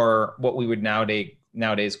more what we would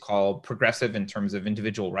nowadays call progressive in terms of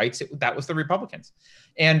individual rights. That was the Republicans.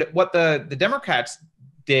 And what the Democrats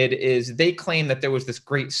did is they claimed that there was this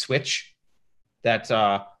great switch that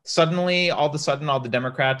suddenly, all of a sudden, all the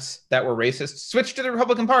Democrats that were racist switched to the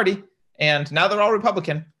Republican Party, and now they're all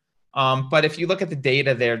Republican. But if you look at the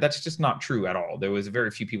data there, that's just not true at all. There was very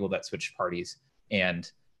few people that switched parties. And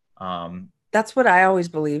that's what I always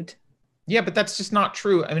believed. Yeah, but that's just not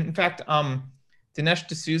true. I mean, in fact, Dinesh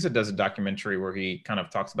D'Souza does a documentary where he kind of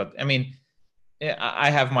talks about, I mean, I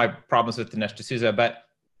have my problems with Dinesh D'Souza, but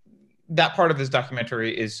that part of his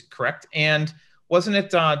documentary is correct. And wasn't it,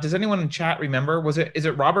 does anyone in chat remember, is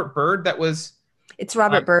it Robert Byrd that was? It's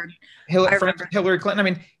Robert Byrd. Hillary Clinton. I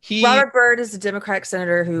mean, Robert Byrd is a Democratic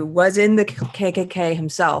senator who was in the KKK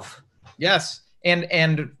himself. Yes.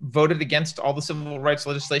 And voted against all the civil rights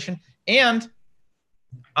legislation. And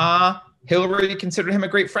Hillary considered him a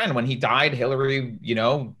great friend. When he died, Hillary,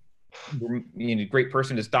 great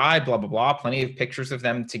person just died, blah, blah, blah. Plenty of pictures of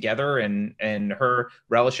them together and her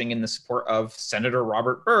relishing in the support of Senator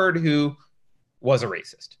Robert Byrd, who was a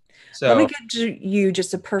racist. So let me give you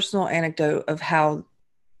just a personal anecdote of how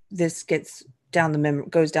this goes down the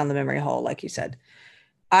memory hole, like you said.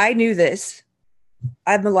 I knew this.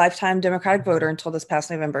 I'm a lifetime Democratic voter until this past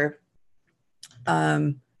November.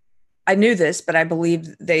 I knew this, but I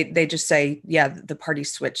believe they just say, yeah, the party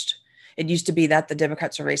switched. It used to be that the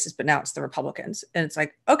Democrats are racist, but now it's the Republicans. And it's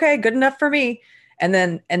like, okay, good enough for me. And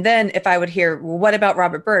then if I would hear, well, what about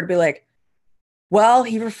Robert Byrd? I'd be like, well,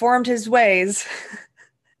 he reformed his ways.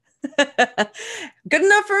 Good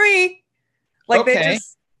enough for me. Like okay. They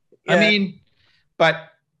just, yeah. I mean, but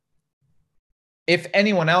if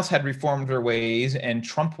anyone else had reformed their ways and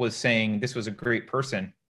Trump was saying this was a great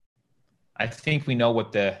person, I think we know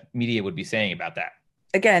what the media would be saying about that.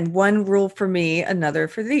 Again, one rule for me, another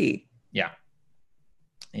for thee. Yeah.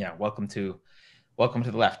 Yeah. Welcome to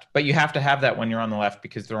the left. But you have to have that when you're on the left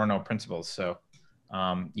because there are no principles. So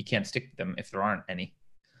you can't stick to them if there aren't any.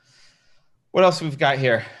 What else we've got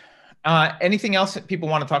here? Anything else that people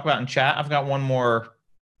want to talk about in chat? I've got one more.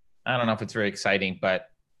 I don't know if it's very exciting, but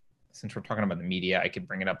since we're talking about the media, I could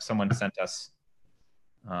bring it up. Someone sent us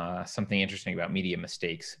something interesting about media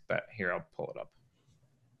mistakes, but here, I'll pull it up.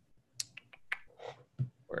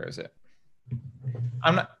 Where is it?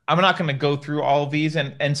 I'm not going to go through all of these,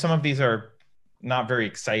 and some of these are not very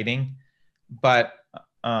exciting, but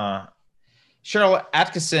Cheryl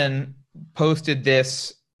Atkinson posted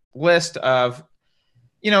this list of,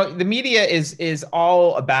 the media is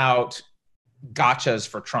all about gotchas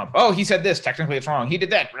for Trump. Oh, he said this, technically it's wrong. He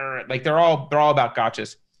did that. Like they're all about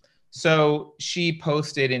gotchas. So she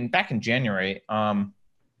posted back in January, and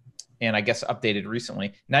I guess updated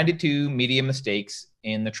recently, 92 media mistakes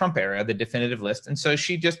in the Trump era, the definitive list. And so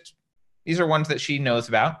she just These are ones that she knows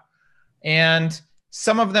about. And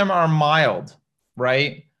some of them are mild,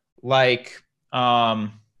 right? Like,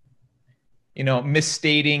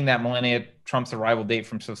 misstating that Melania Trump's arrival date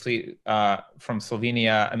from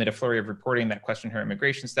Slovenia amid a flurry of reporting that questioned her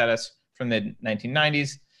immigration status from the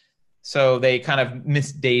 1990s. So they kind of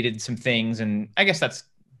misdated some things. And I guess that's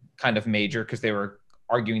kind of major because they were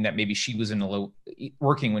arguing that maybe she was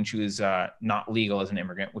working when she was not legal as an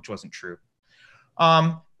immigrant, which wasn't true.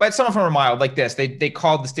 But some of them are mild, like this. They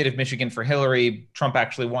called the state of Michigan for Hillary. Trump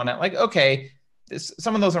actually won it. Like, okay,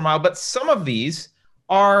 some of those are mild, but some of these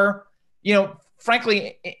are,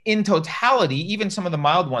 frankly, in totality, even some of the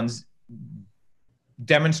mild ones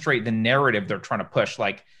demonstrate the narrative they're trying to push.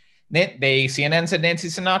 Like, CNN said Nancy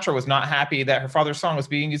Sinatra was not happy that her father's song was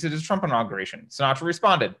being used at his Trump inauguration. Sinatra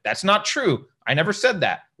responded, "That's not true. I never said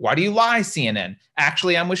that. Why do you lie, CNN?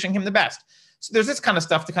 Actually, I'm wishing him the best." So there's this kind of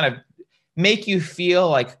stuff to kind of make you feel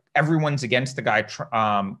like everyone's against the guy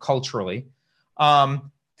culturally.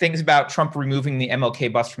 Things about Trump removing the MLK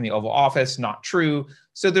bust from the Oval Office, not true.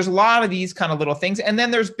 So there's a lot of these kind of little things. And then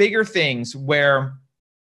there's bigger things where,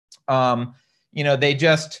 they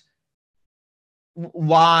just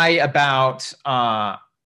lie about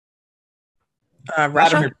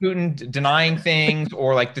Vladimir Putin denying things,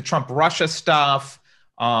 or like the Trump-Russia stuff.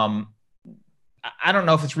 I don't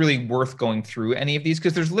know if it's really worth going through any of these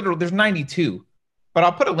because there's 92, but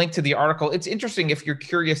I'll put a link to the article. It's interesting if you're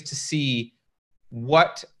curious to see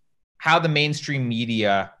how the mainstream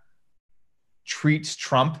media treats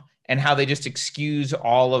Trump and how they just excuse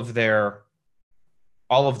all of their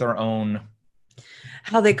own.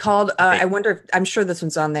 How they called, I wonder, I'm sure this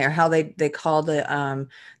one's on there, how they called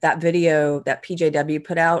that video that PJW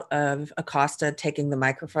put out of Acosta taking the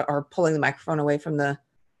microphone or pulling the microphone away from the.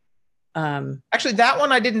 Actually, that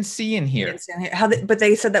one I didn't see in here. But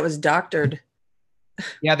they said that was doctored.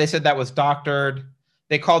 Yeah, they said that was doctored.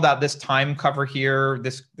 They called out this time cover here.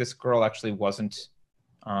 This girl actually wasn't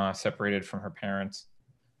separated from her parents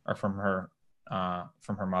or from her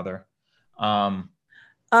mother.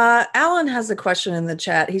 Alan has a question in the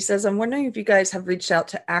chat. He says, "I'm wondering if you guys have reached out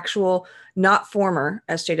to actual, not former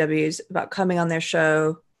SJWs about coming on the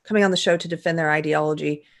show to defend their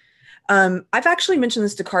ideology." I've actually mentioned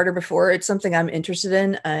this to Carter before. It's something I'm interested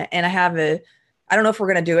in, and I don't know if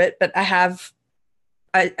we're going to do it, but I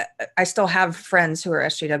still have friends who are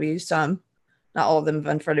SJWs. Some, not all of them, have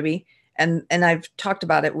unfriended me, and I've talked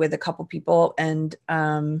about it with a couple people, and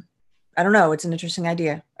I don't know. It's an interesting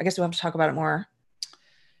idea. I guess we'll have to talk about it more.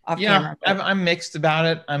 Yeah, I'm mixed about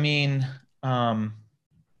it. I mean, I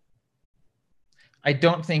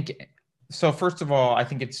don't think so. First of all, I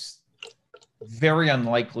think it's very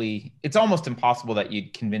unlikely. It's almost impossible that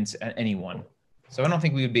you'd convince anyone. So I don't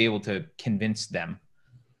think we would be able to convince them.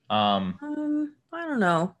 I don't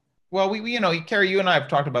know. Well, we Carrie, you and I have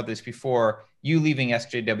talked about this before. You leaving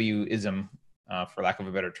SJW-ism, for lack of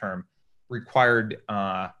a better term, required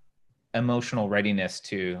emotional readiness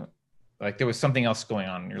to. Like there was something else going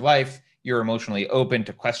on in your life. You're emotionally open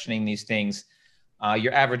to questioning these things.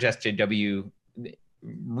 Your average SJW,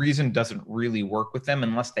 reason doesn't really work with them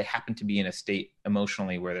unless they happen to be in a state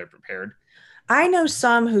emotionally where they're prepared. I know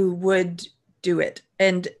some who would do it.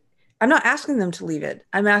 And I'm not asking them to leave it.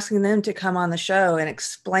 I'm asking them to come on the show and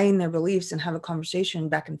explain their beliefs and have a conversation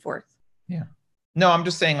back and forth. Yeah. No, I'm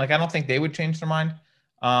just saying, like, I don't think they would change their mind.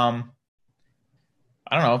 I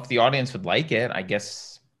don't know if the audience would like it. I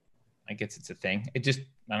guess it's a thing. It just,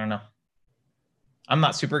 I don't know. I'm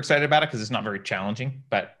not super excited about it because it's not very challenging,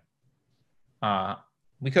 but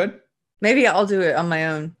we could. Maybe I'll do it on my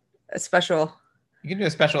own, a special. You can do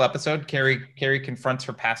a special episode. Carrie confronts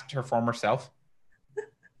her former self.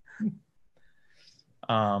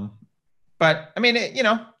 But I mean,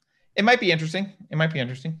 it might be interesting.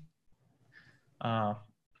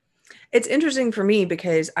 It's interesting for me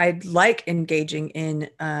because I like engaging in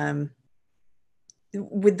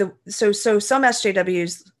so some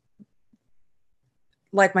SJWs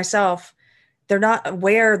like myself, they're not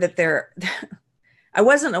aware that I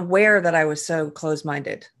wasn't aware that I was so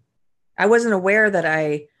closed-minded. I wasn't aware that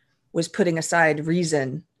I was putting aside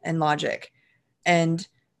reason and logic. And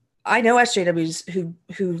I know SJWs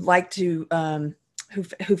who like to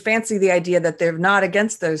who fancy the idea that they're not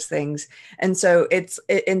against those things. And so it's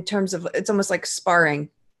almost like sparring.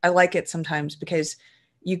 I like it sometimes because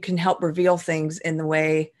you can help reveal things in the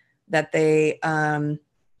way that they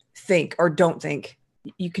think or don't think.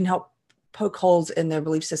 You can help poke holes in their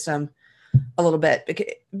belief system a little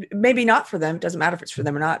bit. Maybe not for them. It doesn't matter if it's for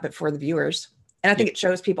them or not, but for the viewers. And I think it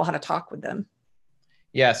shows people how to talk with them.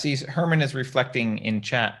 Yeah. See, Herman is reflecting in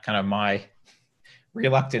chat kind of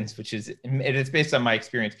reluctance, which is, it is based on my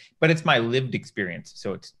experience, but it's my lived experience.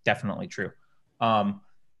 So it's definitely true.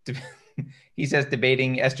 He says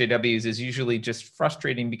debating SJWs is usually just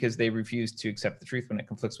frustrating because they refuse to accept the truth when it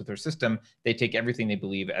conflicts with their system. They take everything they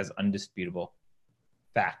believe as undisputable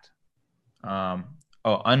fact.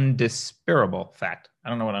 Undisputable fact. I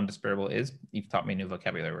don't know what undisputable is. You've taught me a new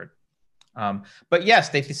vocabulary word. But yes,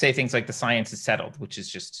 they say things like the science is settled, which is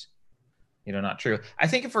just, not true. I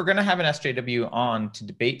think if we're going to have an SJW on to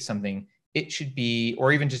debate something, it should be,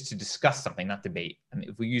 or even just to discuss something, not debate. I mean,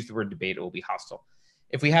 if we use the word debate, it will be hostile.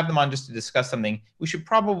 If we have them on just to discuss something, we should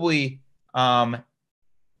probably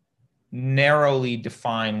narrowly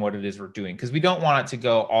define what it is we're doing, because we don't want it to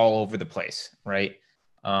go all over the place, right?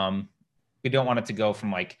 We don't want it to go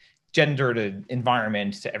from like gender to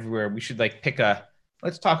environment to everywhere. We should like pick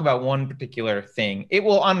let's talk about one particular thing. It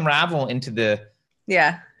will unravel into the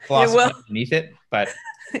philosophy underneath it, but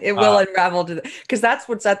it will unravel because that's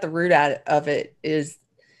what's at the root of it is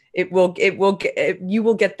you will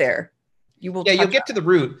get there. You'll get to the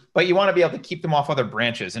root, but you want to be able to keep them off other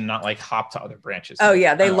branches and not like hop to other branches. Oh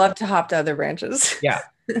yeah, they love to hop to other branches. Yeah,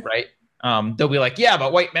 right. They'll be like, yeah,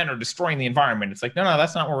 but white men are destroying the environment. It's like, no,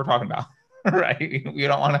 that's not what we're talking about, right? We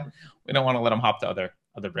don't want to let them hop to other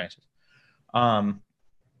branches. I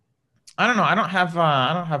don't know. I don't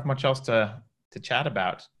have much else to chat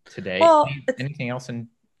about today. Well, anything else on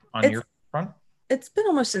your front? It's been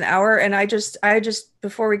almost an hour, and I just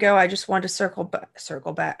before we go, I just want to circle back.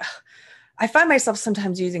 I find myself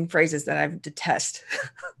sometimes using phrases that I detest.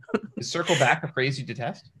 Is circle back a phrase you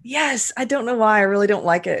detest? Yes, I don't know why. I really don't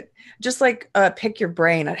like it. Just like pick your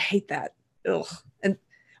brain. I hate that. Ugh.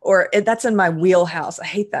 That's in my wheelhouse. I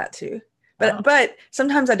hate that too. But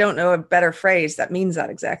sometimes I don't know a better phrase that means that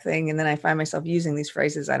exact thing, and then I find myself using these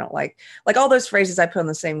phrases I don't like. Like all those phrases I put on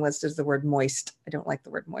the same list as the word moist. I don't like the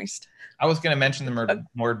word moist. I was going to mention the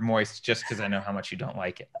word moist just because I know how much you don't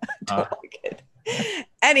like it. I don't like it.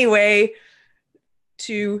 Anyway,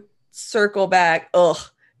 to circle back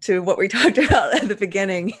to what we talked about at the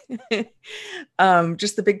beginning,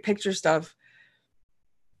 just the big picture stuff.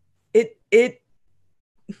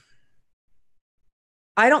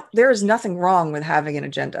 There is nothing wrong with having an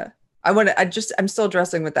agenda. I'm still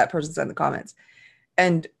addressing what that person said in the comments.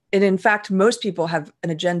 And in fact, most people have an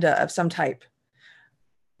agenda of some type.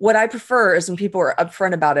 What I prefer is when people are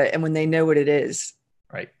upfront about it and when they know what it is.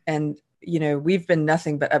 Right. And, we've been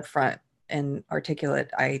nothing but upfront and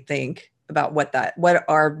articulate, I think, about what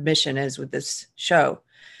our mission is with this show.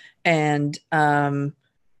 And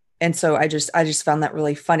so I just found that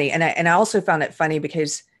really funny. And I also found it funny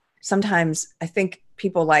because sometimes I think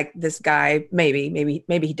people like this guy, maybe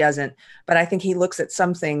he doesn't, but I think he looks at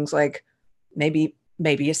some things like maybe a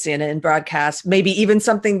CNN broadcast, maybe even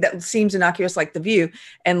something that seems innocuous like The View,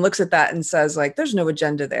 and looks at that and says like, there's no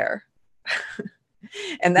agenda there.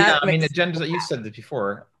 And that agendas, you said that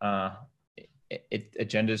before,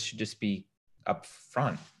 agendas should just be up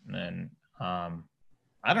front. And I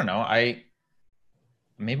don't know,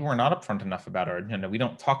 maybe we're not upfront enough about our agenda. We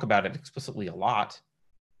don't talk about it explicitly a lot.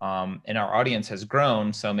 And our audience has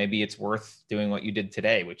grown, so maybe it's worth doing what you did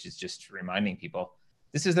today, which is just reminding people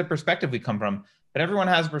this is the perspective we come from. But everyone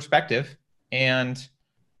has perspective, and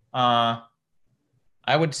I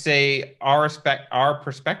would say our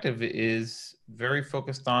perspective is very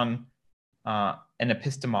focused on an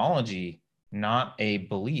epistemology, not a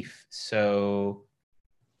belief. So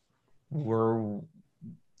you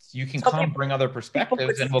can come bring other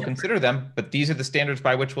perspectives, and we'll consider them. But these are the standards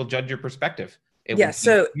by which we'll judge your perspective.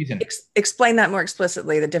 So explain that more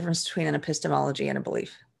explicitly, the difference between an epistemology and a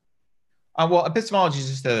belief. Well, epistemology is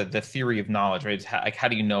just the theory of knowledge, right? It's how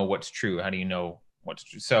do you know what's true? How do you know what's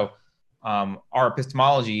true? So our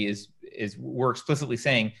epistemology is we're explicitly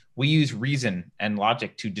saying we use reason and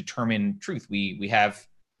logic to determine truth. We have,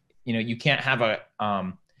 you can't have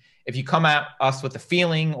if you come at us with a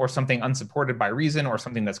feeling or something unsupported by reason or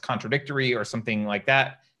something that's contradictory or something like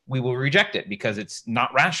that, we will reject it because it's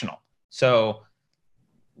not rational. So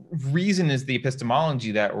reason is the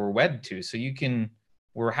epistemology that we're wed to. So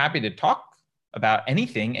we're happy to talk about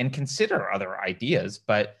anything and consider other ideas,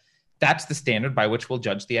 but that's the standard by which we'll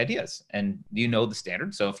judge the ideas. And the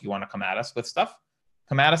standard. So if you want to come at us with stuff,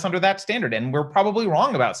 come at us under that standard. And we're probably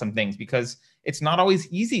wrong about some things because it's not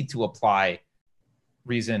always easy to apply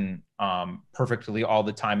reason perfectly all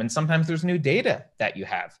the time. And sometimes there's new data that you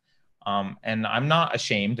have. And I'm not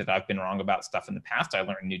ashamed that I've been wrong about stuff in the past. I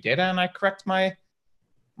learn new data and I correct my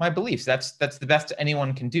beliefs. That's the best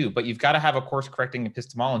anyone can do. But you've got to have a course correcting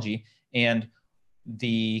epistemology. And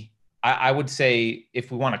I would say if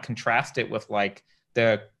we want to contrast it with like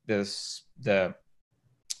the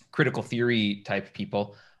critical theory type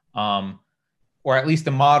people, or at least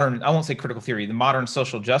the modern, I won't say critical theory, the modern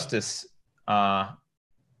social justice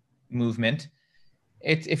movement.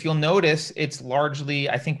 If you'll notice, it's largely,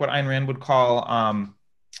 I think, what Ayn Rand would call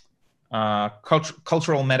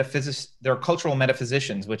cultural metaphysics. They're cultural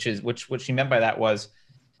metaphysicians, which what she meant by that was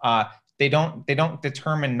they don't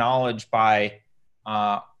determine knowledge by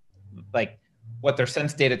like what their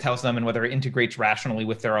sense data tells them and whether it integrates rationally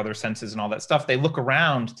with their other senses and all that stuff. They look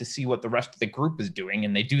around to see what the rest of the group is doing,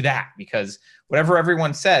 and they do that because whatever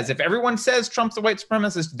everyone says, if everyone says Trump's a white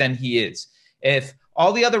supremacist, then he is. If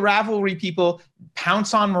all the other Ravelry people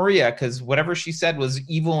pounce on Maria because whatever she said was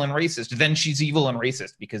evil and racist, then she's evil and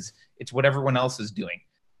racist because it's what everyone else is doing.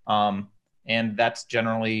 And that's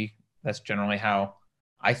generally how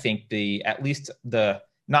I think at least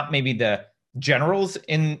not maybe the generals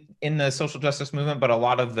in the social justice movement, but a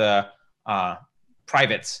lot of the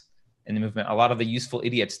privates in the movement, a lot of the useful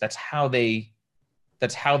idiots, that's how they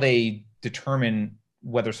determine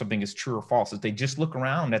whether something is true or false, is they just look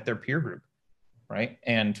around at their peer group, right?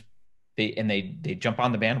 And they jump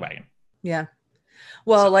on the bandwagon. Yeah.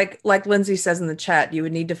 Well, like Lindsay says in the chat, you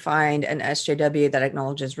would need to find an SJW that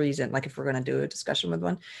acknowledges reason, like if we're going to do a discussion with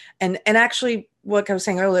one. And actually, what I was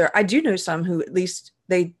saying earlier, I do know some who at least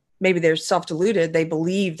maybe they're self-deluded, they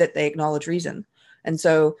believe that they acknowledge reason. And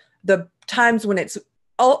so the times when it's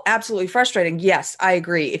absolutely frustrating, yes, I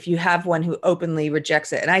agree. If you have one who openly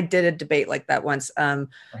rejects it, and I did a debate like that once. Right.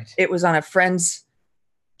 It was on a friend's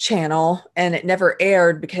channel and it never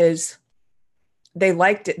aired because they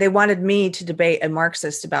liked it. They wanted me to debate a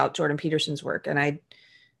Marxist about Jordan Peterson's work. And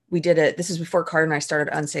we did it. This is before Carter and I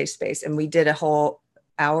started Unsafe Space. And we did a whole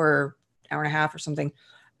hour and a half or something.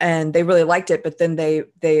 And they really liked it. But then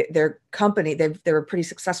their company, they're a pretty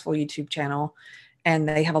successful YouTube channel. And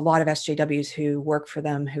they have a lot of SJWs who work for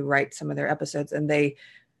them, who write some of their episodes. And they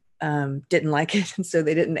didn't like it. And so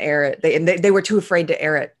they didn't air it. They were too afraid to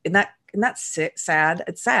air it. And that's sad.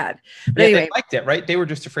 It's sad. But anyway, they liked it, right? They were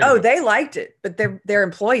just afraid. Oh, they liked it, but their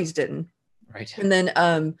employees didn't. Right. And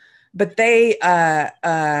then, but they,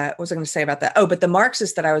 what was I going to say about that? Oh, but the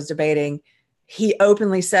Marxist that I was debating, he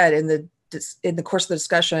openly said in the course of the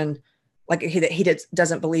discussion, like he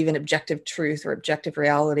doesn't believe in objective truth or objective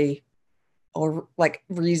reality, or like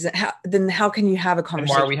reason. How can you have a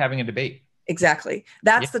conversation? And why are we having a debate? Exactly.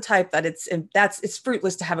 That's the type that it's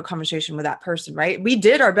fruitless to have a conversation with that person, right? We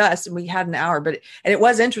did our best and we had an hour, and it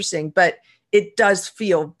was interesting, but it does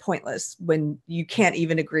feel pointless when you can't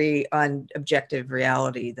even agree on objective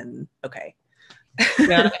reality. Then okay.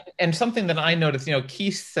 Yeah, and something that I noticed,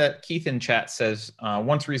 Keith in chat says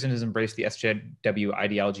once reason is embraced, the SJW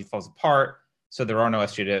ideology falls apart. So there are no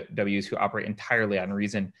SJWs who operate entirely on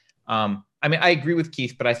reason. I mean, I agree with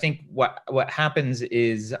Keith, but I think what happens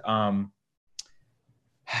is,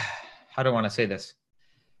 how do I want to say this?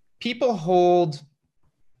 People hold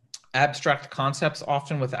abstract concepts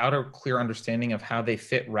often without a clear understanding of how they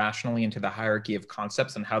fit rationally into the hierarchy of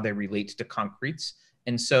concepts and how they relate to concretes.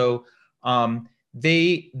 And so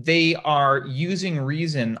they are using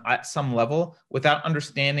reason at some level without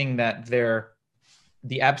understanding that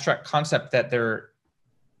the abstract concept that they're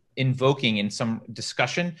invoking in some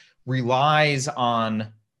discussion relies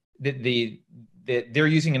on they're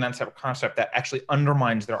using an abstract concept that actually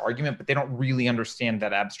undermines their argument, but they don't really understand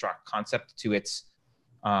that abstract concept to its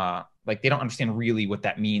like they don't understand really what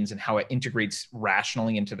that means and how it integrates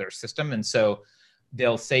rationally into their system. And so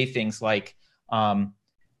they'll say things like, I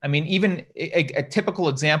mean, even a typical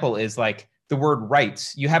example is like the word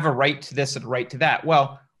rights. You have a right to this and a right to that.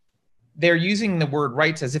 Well, they're using the word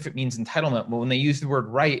rights as if it means entitlement. But when they use the word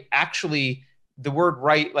right, actually the word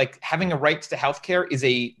right, like having a right to healthcare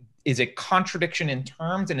is a contradiction in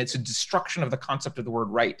terms, and it's a destruction of the concept of the word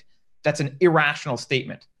right. That's an irrational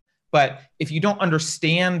statement. But if you don't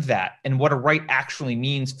understand that and what a right actually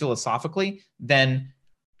means philosophically, then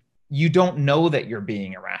you don't know that you're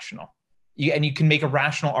being irrational. And you can make a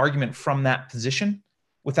rational argument from that position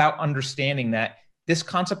without understanding that this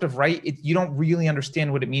concept of right, you don't really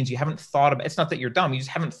understand what it means. You haven't thought about, it's not that you're dumb, you just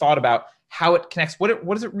haven't thought about how it connects. What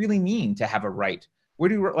does it really mean to have a right?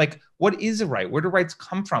 What is a right? Where do rights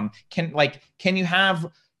come from? Can you have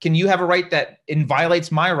a right that violates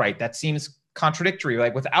my right? That seems contradictory.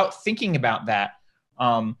 Like without thinking about that,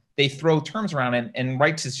 they throw terms around, and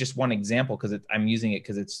rights is just one example because I'm using it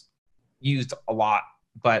because it's used a lot.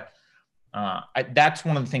 But that's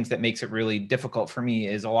one of the things that makes it really difficult for me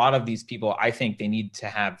is a lot of these people, I think they need to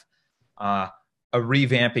have a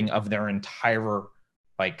revamping of their entire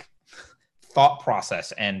like thought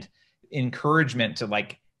process and encouragement to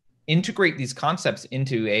like integrate these concepts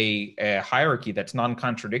into a hierarchy that's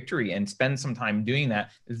non-contradictory and spend some time doing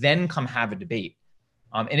that, then come have a debate.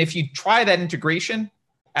 And if you try that integration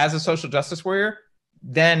as a social justice warrior,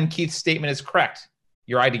 then Keith's statement is correct.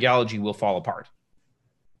 Your ideology will fall apart.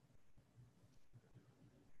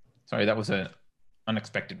 Sorry, that was an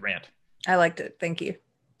unexpected rant. I liked it. Thank you.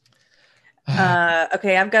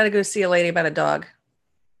 Okay, I've got to go see a lady about a dog.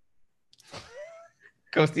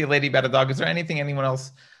 Go see a lady about a dog. Is there anything anyone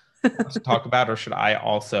else wants to talk about, or should I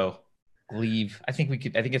also leave? I think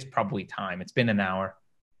it's probably time. It's been an hour.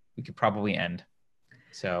 We could probably end.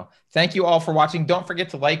 So thank you all for watching. Don't forget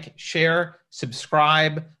to like, share,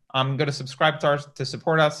 subscribe. Go to subscribe to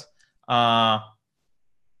support us.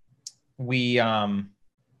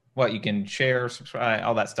 You can share, subscribe,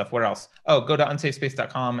 all that stuff. What else? Oh, go to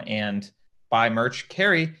unsafespace.com and buy merch.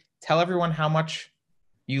 Carrie, tell everyone how much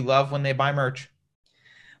you love when they buy merch.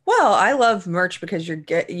 Well, I love merch because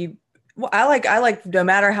I like no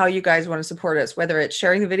matter how you guys want to support us, whether it's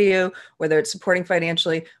sharing the video, whether it's supporting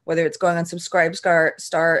financially, whether it's going on Subscribe Star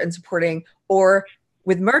and supporting, or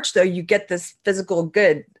with merch though, you get this physical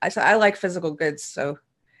good. I like physical goods. So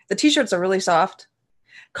the t-shirts are really soft.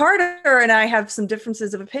 Carter and I have some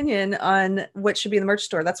differences of opinion on what should be in the merch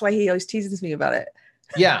store. That's why he always teases me about it.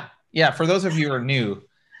 Yeah. For those of you who are new,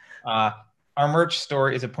 our merch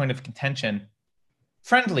store is a point of contention,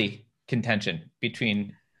 friendly contention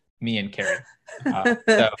between me and Carrie.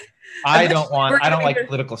 So I don't like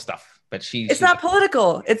political stuff, but it's not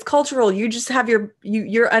political. It's cultural. You just have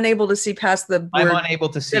you're unable to see past the word I'm unable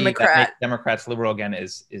to see Democrat. That make Democrats liberal again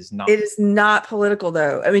is not. It is not political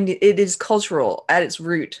though. I mean, it is cultural at its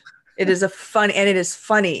root. It is it is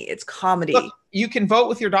funny. It's comedy. Look, you can vote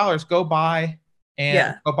with your dollars. Go buy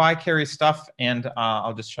Carrie's stuff, and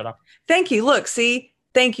I'll just shut up. Thank you. Look, see.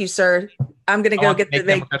 Thank you, sir. I'm going to go get the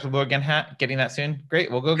Democrats liberal again hat. Getting that soon.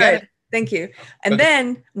 Great. We'll go get it. Thank you. And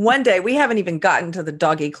then one day, we haven't even gotten to the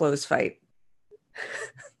doggy clothes fight.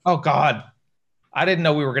 Oh, God. I didn't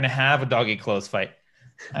know we were going to have a doggy clothes fight.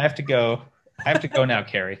 I have to go now,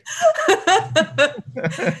 Carrie.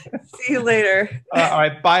 See you later. All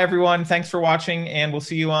right. Bye, everyone. Thanks for watching, and we'll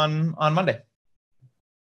see you on Monday.